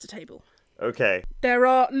newscaster table. Okay. There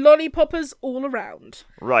are lollipoppers all around.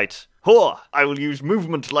 Right. Whore! I will use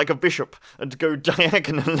movement like a bishop and go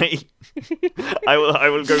diagonally. I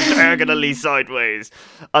will go diagonally sideways.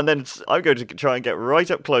 And then I'm going to try and get right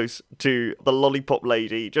up close to the lollipop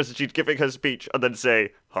lady, just as she's giving her speech, and then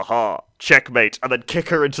say, haha, checkmate, and then kick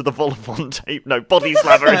her into the Volivon table. No, body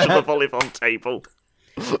slam her into the Volivon table.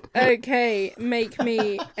 Okay, make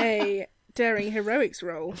me a daring heroics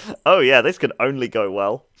roll. Oh yeah, this can only go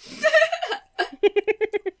well.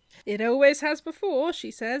 It always has before,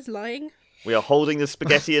 she says, lying. We are holding the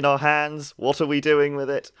spaghetti in our hands. What are we doing with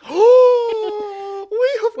it? We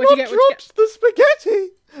have What'd you get, what'd you dropped the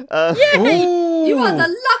spaghetti. You are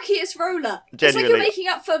the luckiest roller. It's like Genuinely. you're making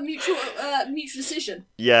up for mutual decision.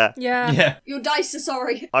 Yeah, Yeah. Yeah. Your dice are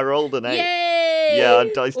sorry. I rolled an 8. Yay! Yeah, I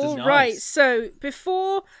diced All as right, nice.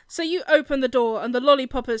 so you open the door and the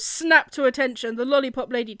lollipoppers snap to attention. The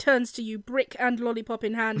lollipop lady turns to you, brick and lollipop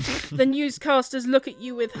in hand. The newscasters look at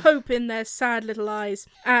you with hope in their sad little eyes,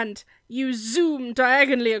 and you zoom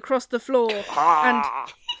diagonally across the floor and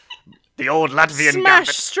the old Latvian smash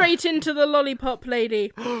gambit. straight into the lollipop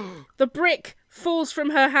lady. The brick falls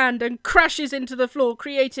from her hand and crashes into the floor,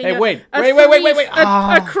 creating Hey, wait.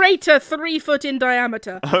 a crater 3 foot in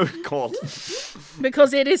diameter. Oh god.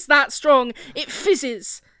 Because it is that strong. It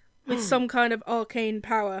fizzes with some kind of arcane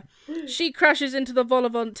power. She crashes into the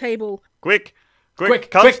Volivon table. Quick,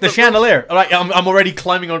 Quick, cast the chandelier. All right, I'm already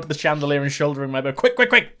climbing onto the chandelier and shouldering my bow. Quick,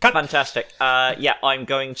 cut. Fantastic. Yeah, I'm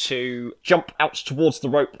going to jump out towards the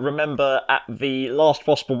rope. Remember, at the last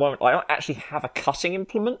possible moment, I don't actually have a cutting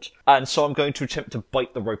implement, and so I'm going to attempt to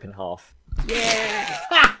bite the rope in half.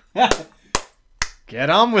 Get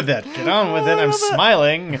on with it. I'm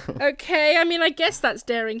smiling. Okay, I mean, I guess that's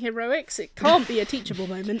daring heroics. It can't be a teachable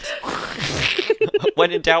moment.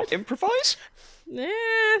 When in doubt, improvise. Yeah.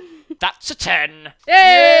 That's a 10.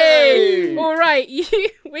 Yay! All right, you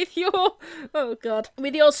with your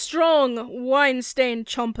with your strong wine-stained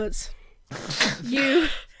chompers, you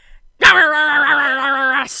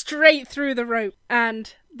straight through the rope.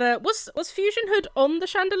 And was Fusion Hood on the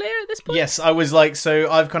chandelier at this point? Yes, I was like, so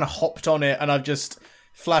I've kind of hopped on it and I've just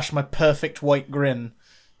flashed my perfect white grin.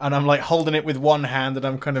 And I'm like holding it with one hand and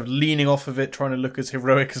I'm kind of leaning off of it, trying to look as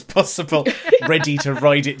heroic as possible, ready to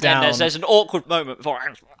ride it down. And there's an awkward moment before.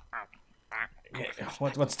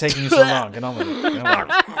 What's taking you so long? Get on with it. Get on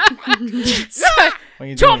with it. So, What are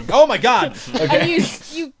you doing? Oh my god! and Okay.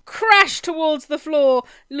 you crash towards the floor.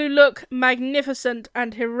 You look magnificent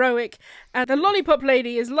and heroic, and the lollipop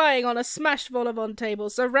lady is lying on a smashed vol-au-vent table,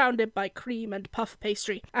 surrounded by cream and puff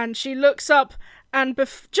pastry. And she looks up, and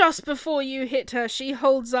just before you hit her, she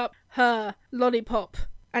holds up her lollipop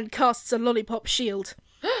and casts a lollipop shield.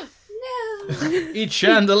 Eat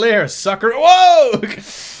chandelier, sucker! Whoa!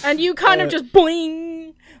 And you kind of just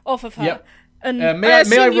boing off of her. Yep. And may I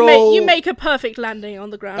assume roll- you make a perfect landing on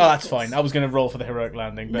the ground. Oh, of that's course. fine. I was going to roll for the heroic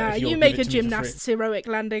landing, but No, if you'll you give make it a to me for free. gymnast's heroic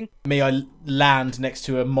landing. May I land next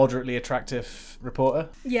to a moderately attractive reporter?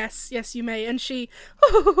 Yes, you may. And she,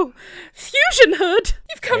 oh, Fusion Hood,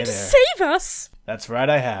 you've come Hey to there. save us. That's right,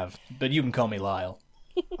 I have. But you can call me Lyle.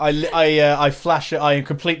 I flash it. I am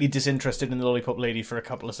completely disinterested in the lollipop lady for a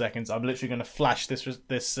couple of seconds. I'm literally going to flash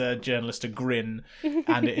this journalist a grin,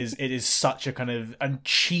 and it is such a kind of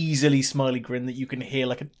cheesily smiley grin that you can hear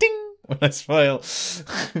like a ding when I smile.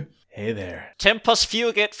 Hey there. Tempus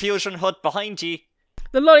fugit, Fusion Hood behind ye.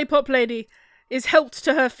 The lollipop lady is helped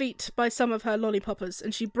to her feet by some of her lollipoppers,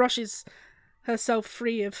 and she brushes herself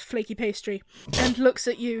free of flaky pastry and looks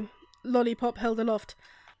at you, lollipop held aloft.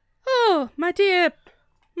 Oh, my dear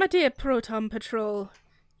Proton Patrol.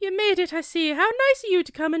 You made it, I see. How nice of you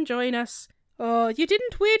to come and join us. Oh, you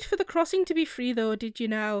didn't wait for the crossing to be free, though, did you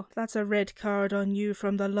now? That's a red card on you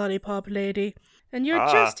from the lollipop lady. And you're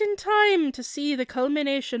just in time to see the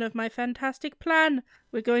culmination of my fantastic plan.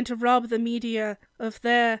 We're going to rob the media of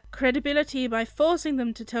their credibility by forcing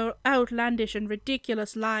them to tell outlandish and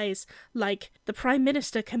ridiculous lies, like the Prime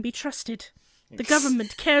Minister can be trusted. The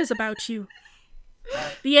government cares about you.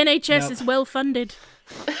 The NHS Nope. is well funded.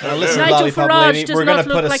 Now listen, Nigel lollipop Farage lady, does we're going not to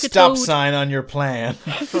put look a like a stop toad. sign on your plan.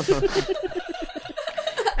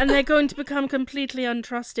 And they're going to become completely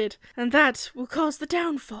untrusted. And that will cause the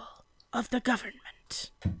downfall of the government.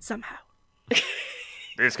 Somehow.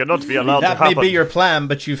 This cannot be allowed to That may happen. be your plan,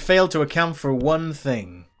 but you failed to account for one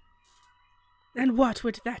thing. And what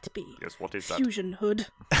would that be? Yes, what is that? Fusion Hood.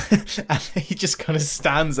 And he just kind of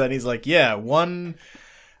stands there and he's like, yeah, one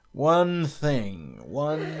thing.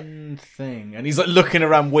 And he's like looking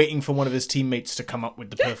around waiting for one of his teammates to come up with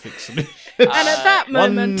the perfect solution. And at that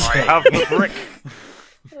moment, I have the brick.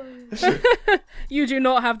 you do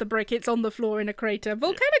not have the brick. It's on the floor in a crater.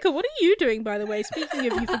 Volcanica, what are you doing, by the way? Speaking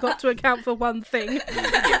of, you forgot to account for one thing.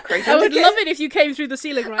 I would love it if you came through the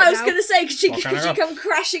ceiling right now. I was going to say, could you Volcanica. come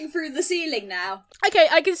crashing through the ceiling now? Okay,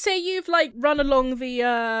 I can say you've, run along the,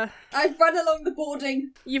 I've run along the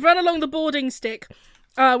boarding. You've run along the boarding stick.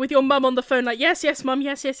 With your mum on the phone, like, yes, mum,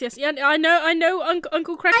 yes. Yeah, I know,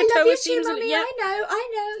 Uncle Krakatoa I love you too, seems Mummy. yeah. I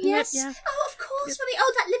know, yes. Yeah. Oh, of course, Mummy.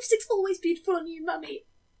 Oh, that lipstick's always beautiful on you, Mummy.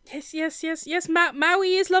 Yes.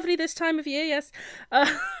 Maui is lovely this time of year, yes. Mummy,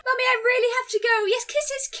 I really have to go. Yes,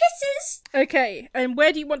 kisses. Okay, and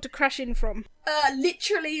where do you want to crash in from?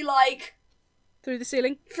 Literally, Through the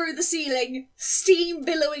ceiling? through the ceiling, steam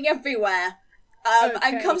billowing everywhere. Okay.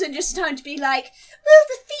 And comes in just in time to be like,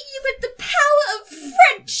 we'll defeat you with the power of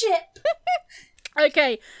friendship.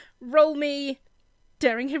 Okay, roll me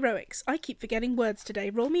Daring Heroics. I keep forgetting words today.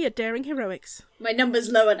 Roll me a Daring Heroics. My number's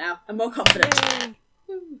lower now. I'm more confident.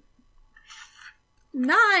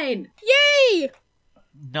 9. Yay!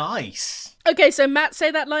 Nice. Okay, so Matt,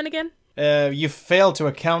 say that line again. You failed to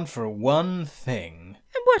account for one thing.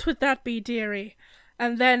 And what would that be, dearie?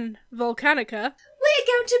 And then Volcanica, We're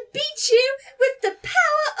going to beat you with the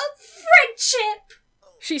power of friendship.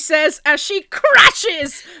 she says as she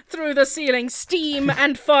crashes through the ceiling, steam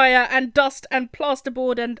and fire and dust and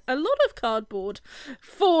plasterboard and a lot of cardboard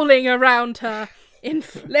falling around her in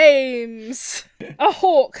flames. A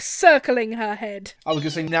hawk circling her head. I was going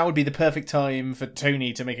to say now would be the perfect time for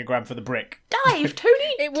Tony to make a grab for the brick. Dive,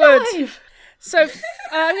 Tony! It would. Dive! So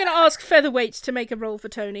I'm going to ask Featherweight to make a roll for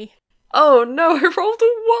Tony. Oh no, I rolled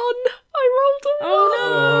a 1.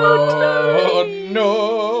 Oh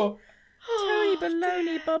no! Tony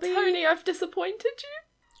baloney, Bobby. Tony, I've disappointed you.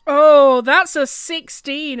 Oh, that's a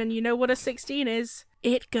 16, and you know what a 16 is?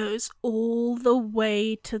 It goes all the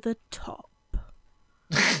way to the top.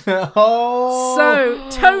 Oh. So,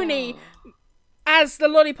 Tony As the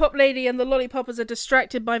Lollipop Lady and the Lollipoppers are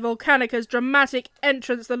distracted by Volcanica's dramatic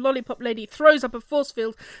entrance, the Lollipop Lady throws up a force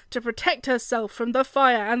field to protect herself from the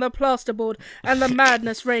fire and the plasterboard and the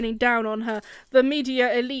madness raining down on her. The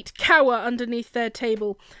media elite cower underneath their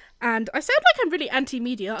table. And I sound like I'm really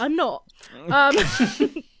anti-media. I'm not.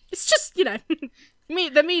 It's just, the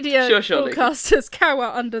media broadcasters cower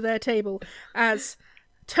under their table as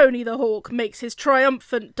Tony the Hawk makes his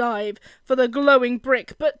triumphant dive for the glowing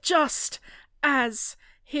brick, but just as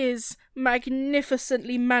his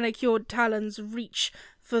magnificently manicured talons reach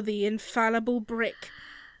for the infallible brick,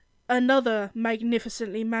 another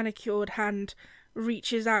magnificently manicured hand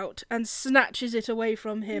reaches out and snatches it away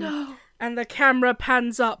from him. No. And the camera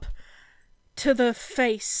pans up to the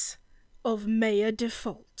face of Mayor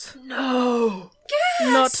Default. No!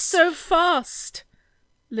 Not so fast,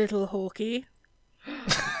 little Hawkie.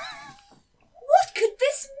 What could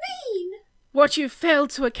this mean? What you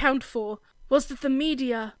failed to account for was that the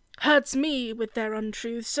media hurts me with their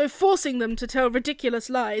untruths, so forcing them to tell ridiculous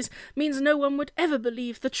lies means no one would ever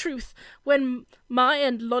believe the truth. When my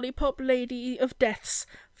and Lollipop Lady of Death's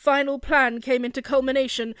final plan came into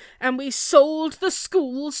culmination and we sold the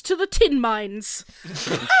schools to the tin mines.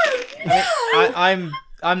 I'm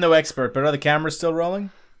no expert, but are the cameras still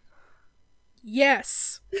rolling?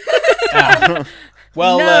 Yes.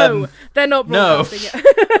 Well, no, they're not no. broadcasting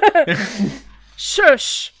it.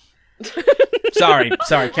 Shush. Sorry,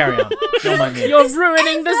 carry on. Don't mind me. You're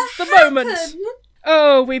ruining the moment.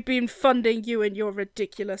 Oh, we've been funding you and your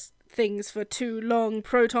ridiculous things for too long,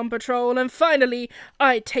 Proton Patrol, and finally,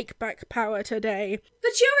 I take back power today.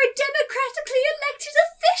 But you're a democratically elected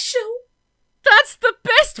official. That's the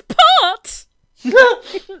best part!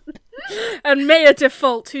 And Mayor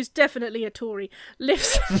Default, who's definitely a Tory,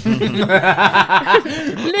 lifts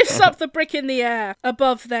up the brick in the air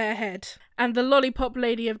above their head, and the Lollipop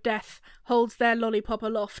Lady of Death holds their lollipop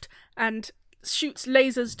aloft and shoots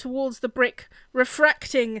lasers towards the brick,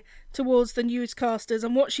 refracting towards the newscasters,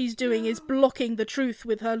 and what she's doing is blocking the truth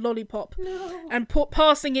with her lollipop and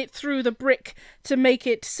passing it through the brick to make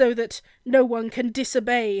it so that no one can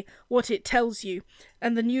disobey what it tells you.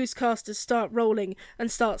 And the newscasters start rolling and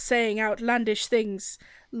start saying outlandish things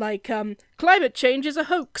like, climate change is a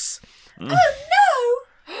hoax. Oh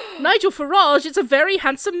no! Nigel Farage is a very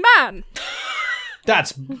handsome man.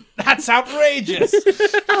 That's outrageous.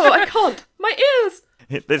 Oh, I can't. My ears!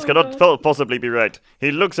 This cannot possibly be right.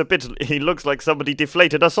 He looks like somebody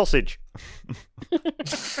deflated a sausage.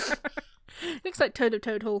 Looks like Toad of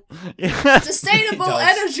Toad Hall. Sustainable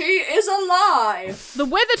energy is a lie. The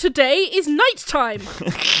weather today is nighttime.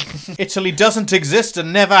 Italy doesn't exist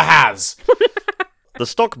and never has. The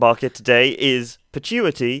stock market today is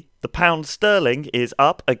perpetuity. The pound sterling is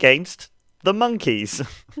up against the monkeys.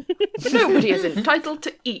 Nobody is entitled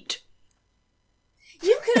to eat.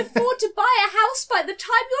 You can afford to buy a house by the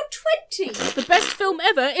time you're 20. The best film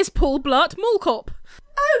ever is Paul Blart Mall Cop.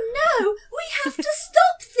 Oh no, we have to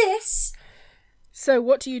stop this. So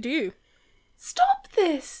what do? Stop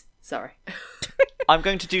this. Sorry. I'm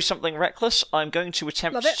going to do something reckless. I'm going to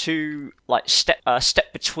attempt to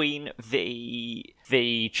step between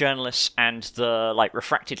the journalists and the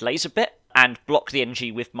refracted laser bit and block the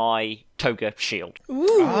energy with my toga shield.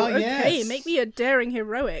 Ooh, yes. Okay, make me a daring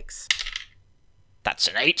heroics. That's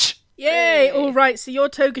an 8. Yay! Alright, so your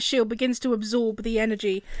toga shield begins to absorb the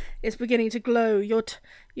energy. It's beginning to glow. Your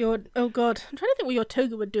oh god, I'm trying to think what your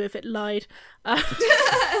toga would do if it lied.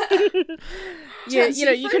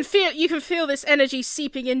 You can feel this energy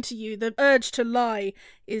seeping into you. The urge to lie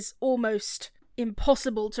is almost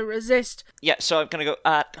impossible to resist. Yeah, so I'm going to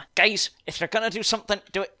go, guys, if you're going to do something,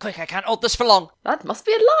 do it quick. I can't hold this for long. That must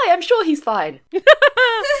be a lie. I'm sure he's fine.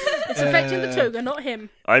 It's affecting the toga, not him.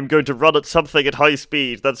 I'm going to run at something at high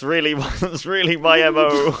speed. That's really my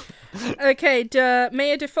MO. Okay,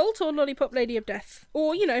 Mayor Default or Lollipop Lady of Death?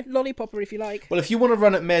 Or, Lollipopper if you like. Well, if you want to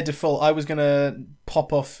run at Mayor Default, I was going to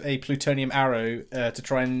pop off a plutonium arrow to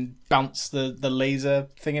try and bounce the laser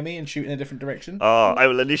thingamy and shoot in a different direction. I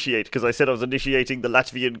will initiate, because I said I was initiating the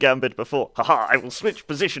Latvian gambit before. Haha, I will switch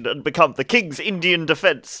position and become the King's Indian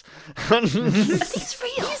Defence.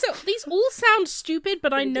 These all sound stupid,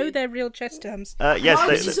 but I know they're real chess terms. Yes, While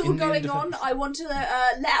this is all Indian going defense. on, I want to let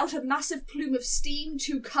out a massive plume of steam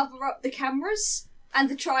to cover up the cameras and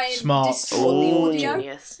to try and Smart. distort the audio.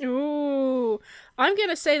 Genius. Ooh, I'm going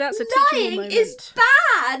to say that's a teachable Lying moment. is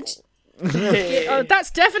bad. Oh,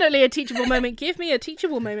 that's definitely a teachable moment. Give me a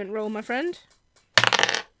teachable moment roll, my friend.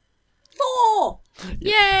 4.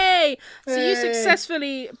 Yay! So you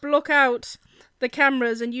successfully block out the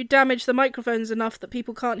cameras and you damage the microphones enough that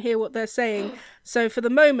people can't hear what they're saying. So for the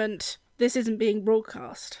moment, this isn't being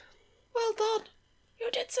broadcast. Well done. You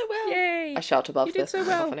did so well. Yay! I shout above You did this. so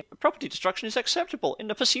well. Funny. Property destruction is acceptable in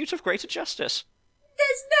the pursuit of greater justice.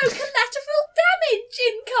 There's no collateral damage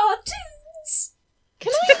in cartoons.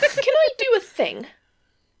 Can I do a thing?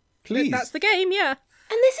 Please. That's the game, yeah.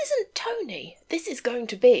 And this isn't Tony. This is going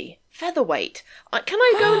to be Featherweight. Can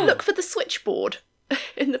I go and look for the switchboard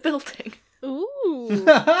in the building? Ooh.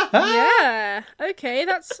 Yeah. Okay,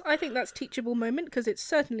 I think that's teachable moment because it's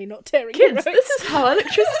certainly not tearing Kids, heroes. this is how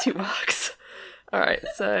electricity works. Alright,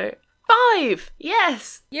 so 5!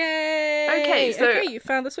 Yes! Yay! Okay, so- you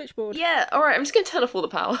found the switchboard. Yeah, alright, I'm just going to turn off all the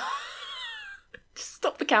power. Just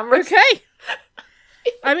stop the cameras. Okay.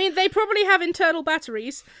 I mean, they probably have internal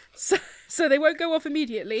batteries, so they won't go off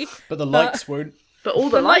immediately. But the lights won't. But all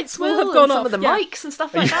the lights will have and gone some off, of the yeah. mics and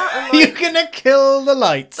stuff like that. And You're gonna kill the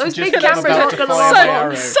lights. Those just big as I'm cameras about aren't to gonna fire last my long.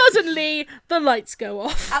 arrow. Suddenly, the lights go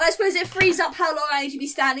off. And I suppose it frees up how long I need to be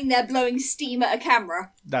standing there blowing steam at a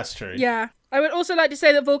camera. That's true. Yeah. I would also like to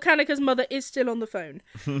say that Volcanica's mother is still on the phone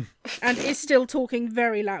and is still talking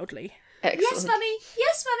very loudly. Excellent. Yes, mummy.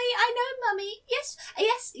 Yes, mummy. I know, mummy. Yes,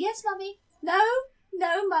 mummy.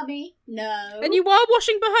 No, mummy. No. And you are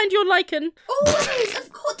washing behind your lichen. Always,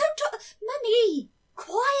 of course. Don't talk. Mummy,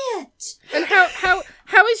 quiet. And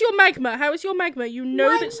how is your magma? How is your magma? You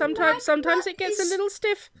know My that sometimes it gets a is- little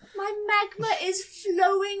stiff. My magma is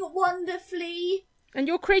flowing wonderfully. And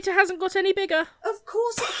your crater hasn't got any bigger. Of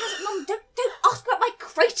course it hasn't, Mum. Don't ask about my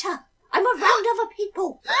crater. I'm around other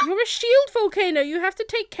people. You're a shield volcano. You have to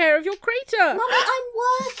take care of your crater. Mummy, I'm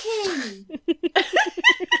working.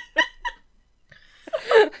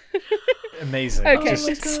 Amazing. Okay,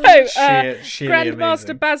 Just so sheerly Grandmaster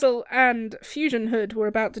amazing. Basil and Fusion Hood were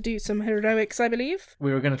about to do some heroics, I believe.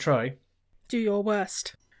 We were going to try. Do your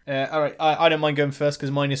worst. All right, I don't mind going first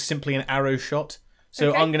because mine is simply an arrow shot. So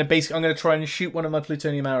Okay. I'm gonna try and shoot one of my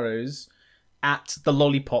plutonium arrows at the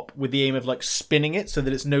lollipop with the aim of like spinning it so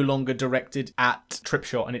that it's no longer directed at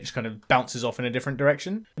Tripshot and it just kind of bounces off in a different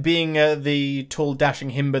direction. Being the tall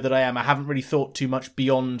dashing himber that I am, I haven't really thought too much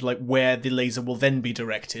beyond like where the laser will then be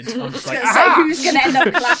directed. I'm just like, Gonna say who's gonna end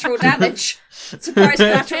up collateral damage? Surprise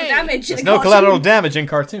collateral damage. in there's a no cartoon. collateral damage in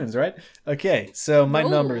cartoons, right? Okay, so my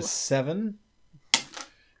number Ooh. is 7.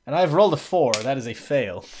 And I've rolled a 4. That is a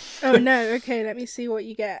fail. Oh no, okay, let me see what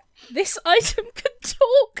you get. This item can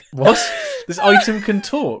talk! What? This item can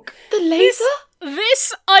talk. The laser?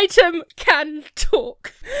 This item can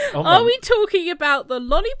talk. Oh Are my- we talking about the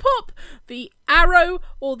lollipop, the arrow,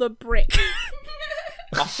 or the brick?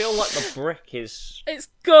 I feel like the brick is. It's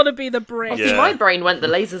gotta be the brick. Yeah. My brain went the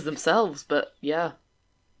lasers themselves, but yeah.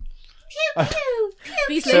 Pew, pew, pew,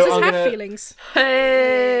 These pew. So lasers I'm have gonna- feelings.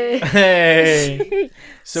 Hey! Hey.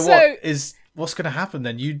 So So- what's going to happen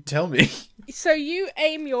then? You tell me. So you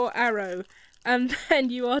aim your arrow, and then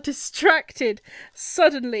you are distracted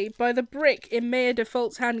suddenly by the brick in Mayor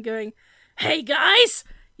Default's hand going, "Hey guys,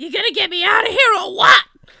 you gonna get me out of here or what?"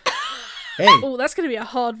 Hey, Oh, that's gonna be a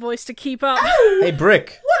hard voice to keep up. hey,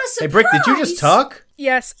 Brick. What a Hey, surprise! Brick. Did you just talk?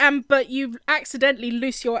 Yes, but you accidentally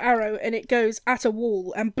loose your arrow and it goes at a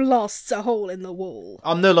wall and blasts a hole in the wall.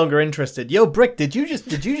 I'm no longer interested. Yo, Brick. Did you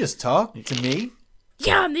just talk to me?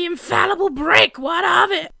 Yeah, I'm the infallible brick. What of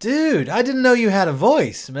it, Dude, I didn't know you had a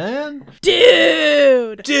voice, man.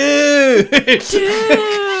 dude? Dude.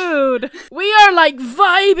 Dude, we are like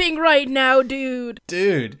vibing right now, dude.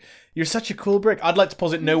 Dude, you're such a cool Brick. I'd like to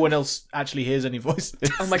posit no one else actually hears any voices.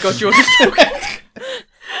 Oh my god, you're just talking.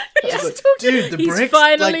 Like, dude, the He's Brick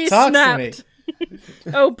finally like talks snapped. to me.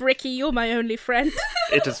 Oh, Bricky, you're my only friend.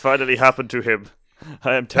 It has finally happened to him.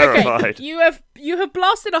 I am terrified. You have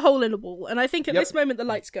blasted a hole in the wall, and I think at Yep. this moment the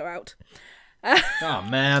lights go out. Oh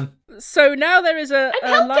man. So now there is a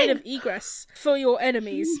helping. line of egress for your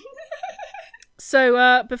enemies.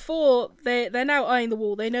 So before they're now eyeing the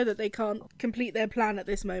wall, they know that they can't complete their plan at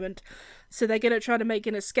this moment. So they're gonna try to make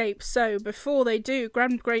an escape. So before they do,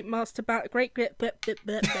 Grand Great Master The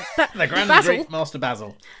Grand Basil, Great Master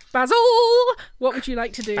Basil. Basil, what would you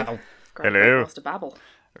like to do? Basil. Hello. Master Babble.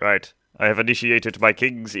 Right. I have initiated my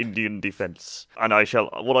King's Indian defense. And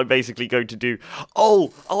what I'm basically going to do...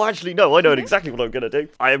 Oh, actually, no, I know exactly what I'm going to do.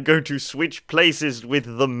 I am going to switch places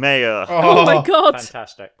with the mayor. Oh my god!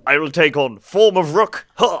 Fantastic. I will take on form of Rook,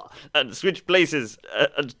 and switch places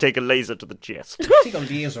and take a laser to the chest. Take a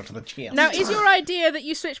laser to the chest. Now, is your idea that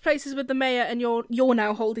you switch places with the mayor and you're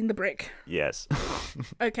now holding the brick? Yes.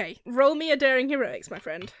 Okay, roll me a daring heroics, my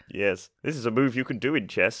friend. Yes. This is a move you can do in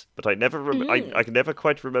chess, but I never I can never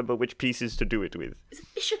quite remember which pieces to do it with.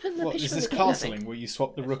 Bishop and the What, bishop is and this the king, I think. castling where you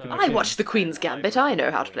swap the rook and the I king? watched the Queen's Gambit. I know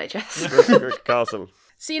how to play chess. Rook Castle.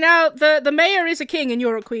 See, now, the mayor is a king and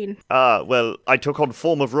you're a queen. Well, I took on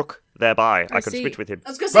form of Rook, Thereby, I can see. switch with him. I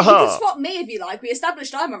was going to say, you can swap me if you like. We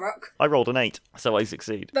established I'm a rook. I rolled an 8, so I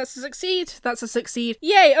succeed. That's a succeed. That's a succeed.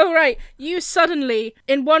 Yay! All right. You suddenly,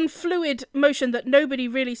 in one fluid motion that nobody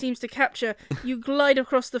really seems to capture, you glide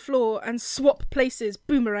across the floor and swap places,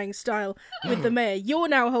 boomerang style, with the mayor. You're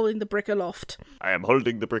now holding the brick aloft. I am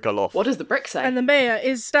holding the brick aloft. What does the brick say? And the mayor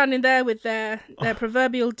is standing there with their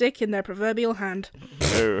proverbial dick in their proverbial hand.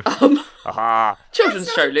 Oh. Aha. Children's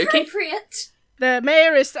That's show, not Lukey. appropriate. The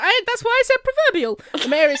mayor is... that's why I said proverbial. The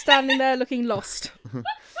mayor is standing there looking lost.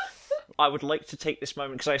 I would like to take this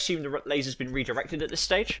moment, because I assume the laser's been redirected at this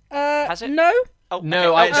stage. Has it? No. Oh,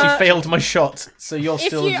 No, I actually failed my shot, so you're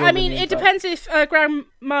still absorbing the it impact. depends if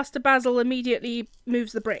Grandmaster Basil immediately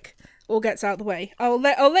moves the brick or gets out the way. I'll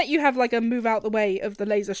let you have like a move out the way of the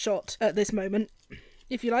laser shot at this moment,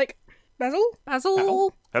 if you like. Basil?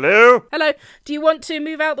 Hello? Hello. Do you want to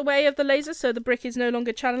move out the way of the laser so the brick is no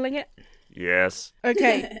longer channeling it? Yes.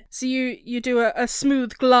 Okay, so you do a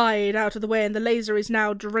smooth glide out of the way, and the laser is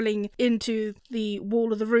now drilling into the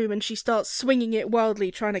wall of the room, and she starts swinging it wildly,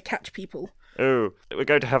 trying to catch people. Oh, we're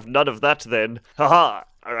going to have none of that then. Haha!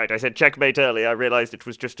 Alright, I said checkmate earlier. I realised it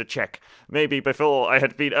was just a check. Maybe before I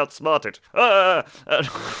had been outsmarted.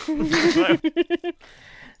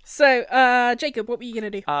 So, Jacob, what were you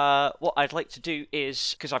going to do? What I'd like to do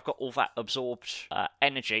is, because I've got all that absorbed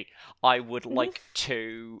energy, I would like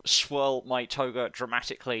to swirl my toga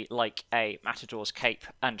dramatically like a matador's cape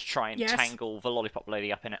and try and tangle the lollipop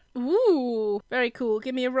lady up in it. Ooh, very cool.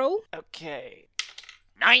 Give me a roll. Okay.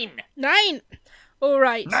 9! 9!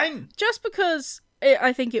 Alright. 9! Just because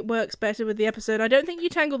I think it works better with the episode, I don't think you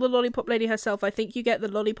tangle the lollipop lady herself. I think you get the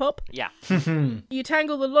lollipop. Yeah. You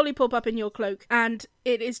tangle the lollipop up in your cloak, and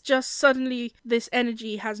it is just suddenly this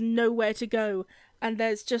energy has nowhere to go, and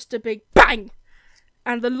there's just a big bang!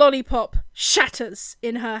 And the lollipop shatters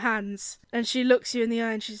in her hands, and she looks you in the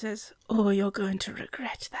eye and she says, "Oh, you're going to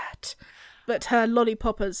regret that." But her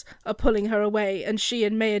lollipoppers are pulling her away, and she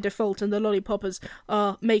and Mayor Default and the lollipoppers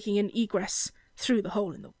are making an egress through the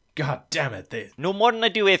hole in the wall. God damn it, they... No more than I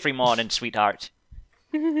do every morning, sweetheart.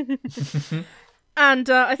 And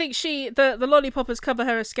I think the lollipoppers cover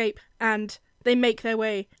her escape, and they make their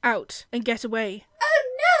way out and get away. Oh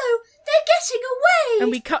no! They're getting away!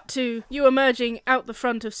 And we cut to you emerging out the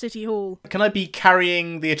front of City Hall. Can I be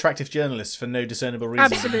carrying the attractive journalist for no discernible reason?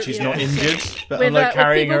 Absolutely, She's yeah. not injured, but With, I'm like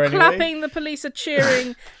carrying with her people anyway. clapping, the police are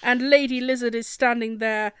cheering, and Lady Lizard is standing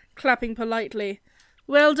there, clapping politely.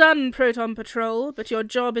 "Well done, Proton Patrol, but your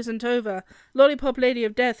job isn't over. Lollipop Lady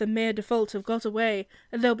of Death and Mayor Default have got away,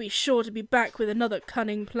 and they'll be sure to be back with another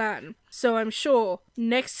cunning plan. So I'm sure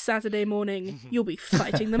next Saturday morning you'll be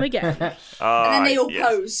fighting them again." And then they all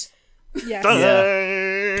pose. Yes.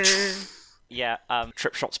 Yeah,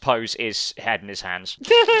 Tripshot's pose is head in his hands. The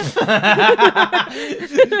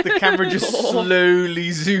camera just slowly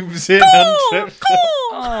zooms in on Tripshot.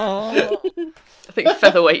 I think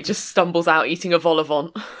Featherweight just stumbles out eating a vol au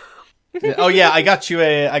vent. Oh yeah, I got you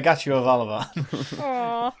a Valivant.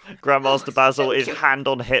 Aww. Grandmaster Basil is hand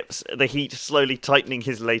on hips, the heat slowly tightening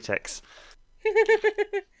his latex.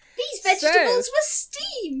 These vegetables were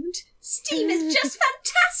steamed. Steam is just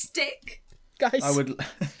fantastic. Guys. I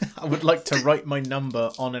would like to write my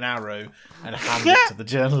number on an arrow and hand it to the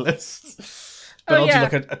journalist. But I'll do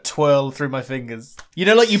like a twirl through my fingers. You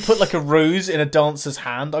know, like you put like a rose in a dancer's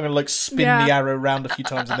hand? I'm going to like spin the arrow around a few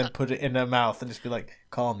times and then put it in her mouth and just be like,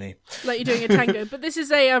 "Call me." Like you're doing a tango. But this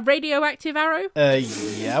is a radioactive arrow.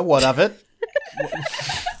 Yeah, what of it?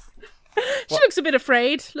 She looks a bit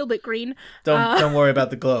afraid, a little bit green. Don't worry about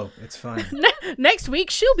the glow. It's fine. Next week,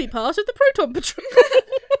 she'll be part of the Proton Patrol.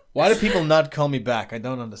 Why do people not call me back? I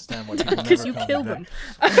don't understand why people never Because you call kill me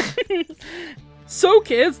them. So,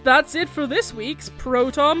 kids, that's it for this week's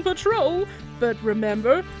Proton Patrol. But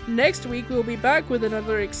remember, next week we'll be back with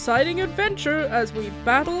another exciting adventure as we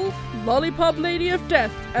battle Lollipop Lady of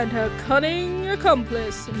Death and her cunning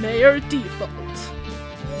accomplice, Mayor Default.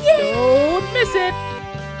 Yay! Don't miss it!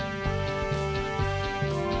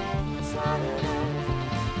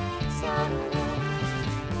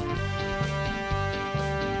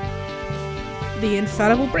 The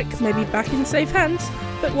infallible brick may be back in safe hands,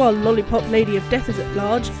 but while Lollipop Lady of Death is at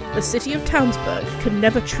large, the city of Townsburg can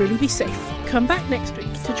never truly be safe. Come back next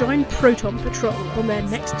week to join Proton Patrol on their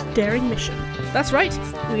next daring mission. That's right,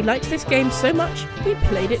 we liked this game so much, we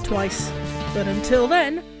played it twice. But until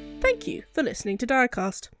then, thank you for listening to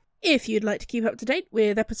Diacast. If you'd like to keep up to date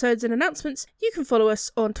with episodes and announcements, you can follow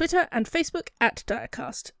us on Twitter and Facebook at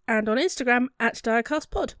Diacast, and on Instagram at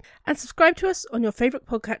DiacastPod, and subscribe to us on your favourite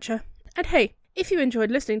podcatcher. And hey, if you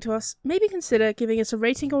enjoyed listening to us, maybe consider giving us a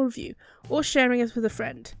rating or review, or sharing us with a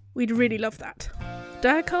friend. We'd really love that.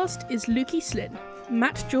 Diacast is Lukey Slynn,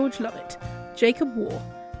 Matt George Lovett, Jacob War,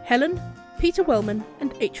 Helen, Peter Wellman,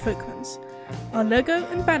 and H. Folkmans. Our logo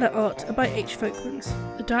and banner art are by H. Folkmans.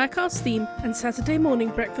 The Diacast theme and Saturday Morning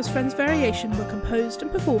Breakfast Friends variation were composed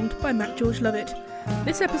and performed by Matt George Lovett.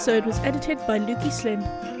 This episode was edited by Lukey Slynn.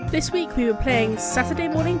 This week we were playing Saturday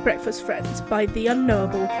Morning Breakfast Friends by The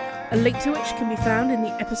Unknowable, a link to which can be found in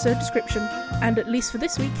the episode description. And at least for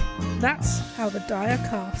this week, that's how the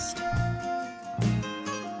Diacast.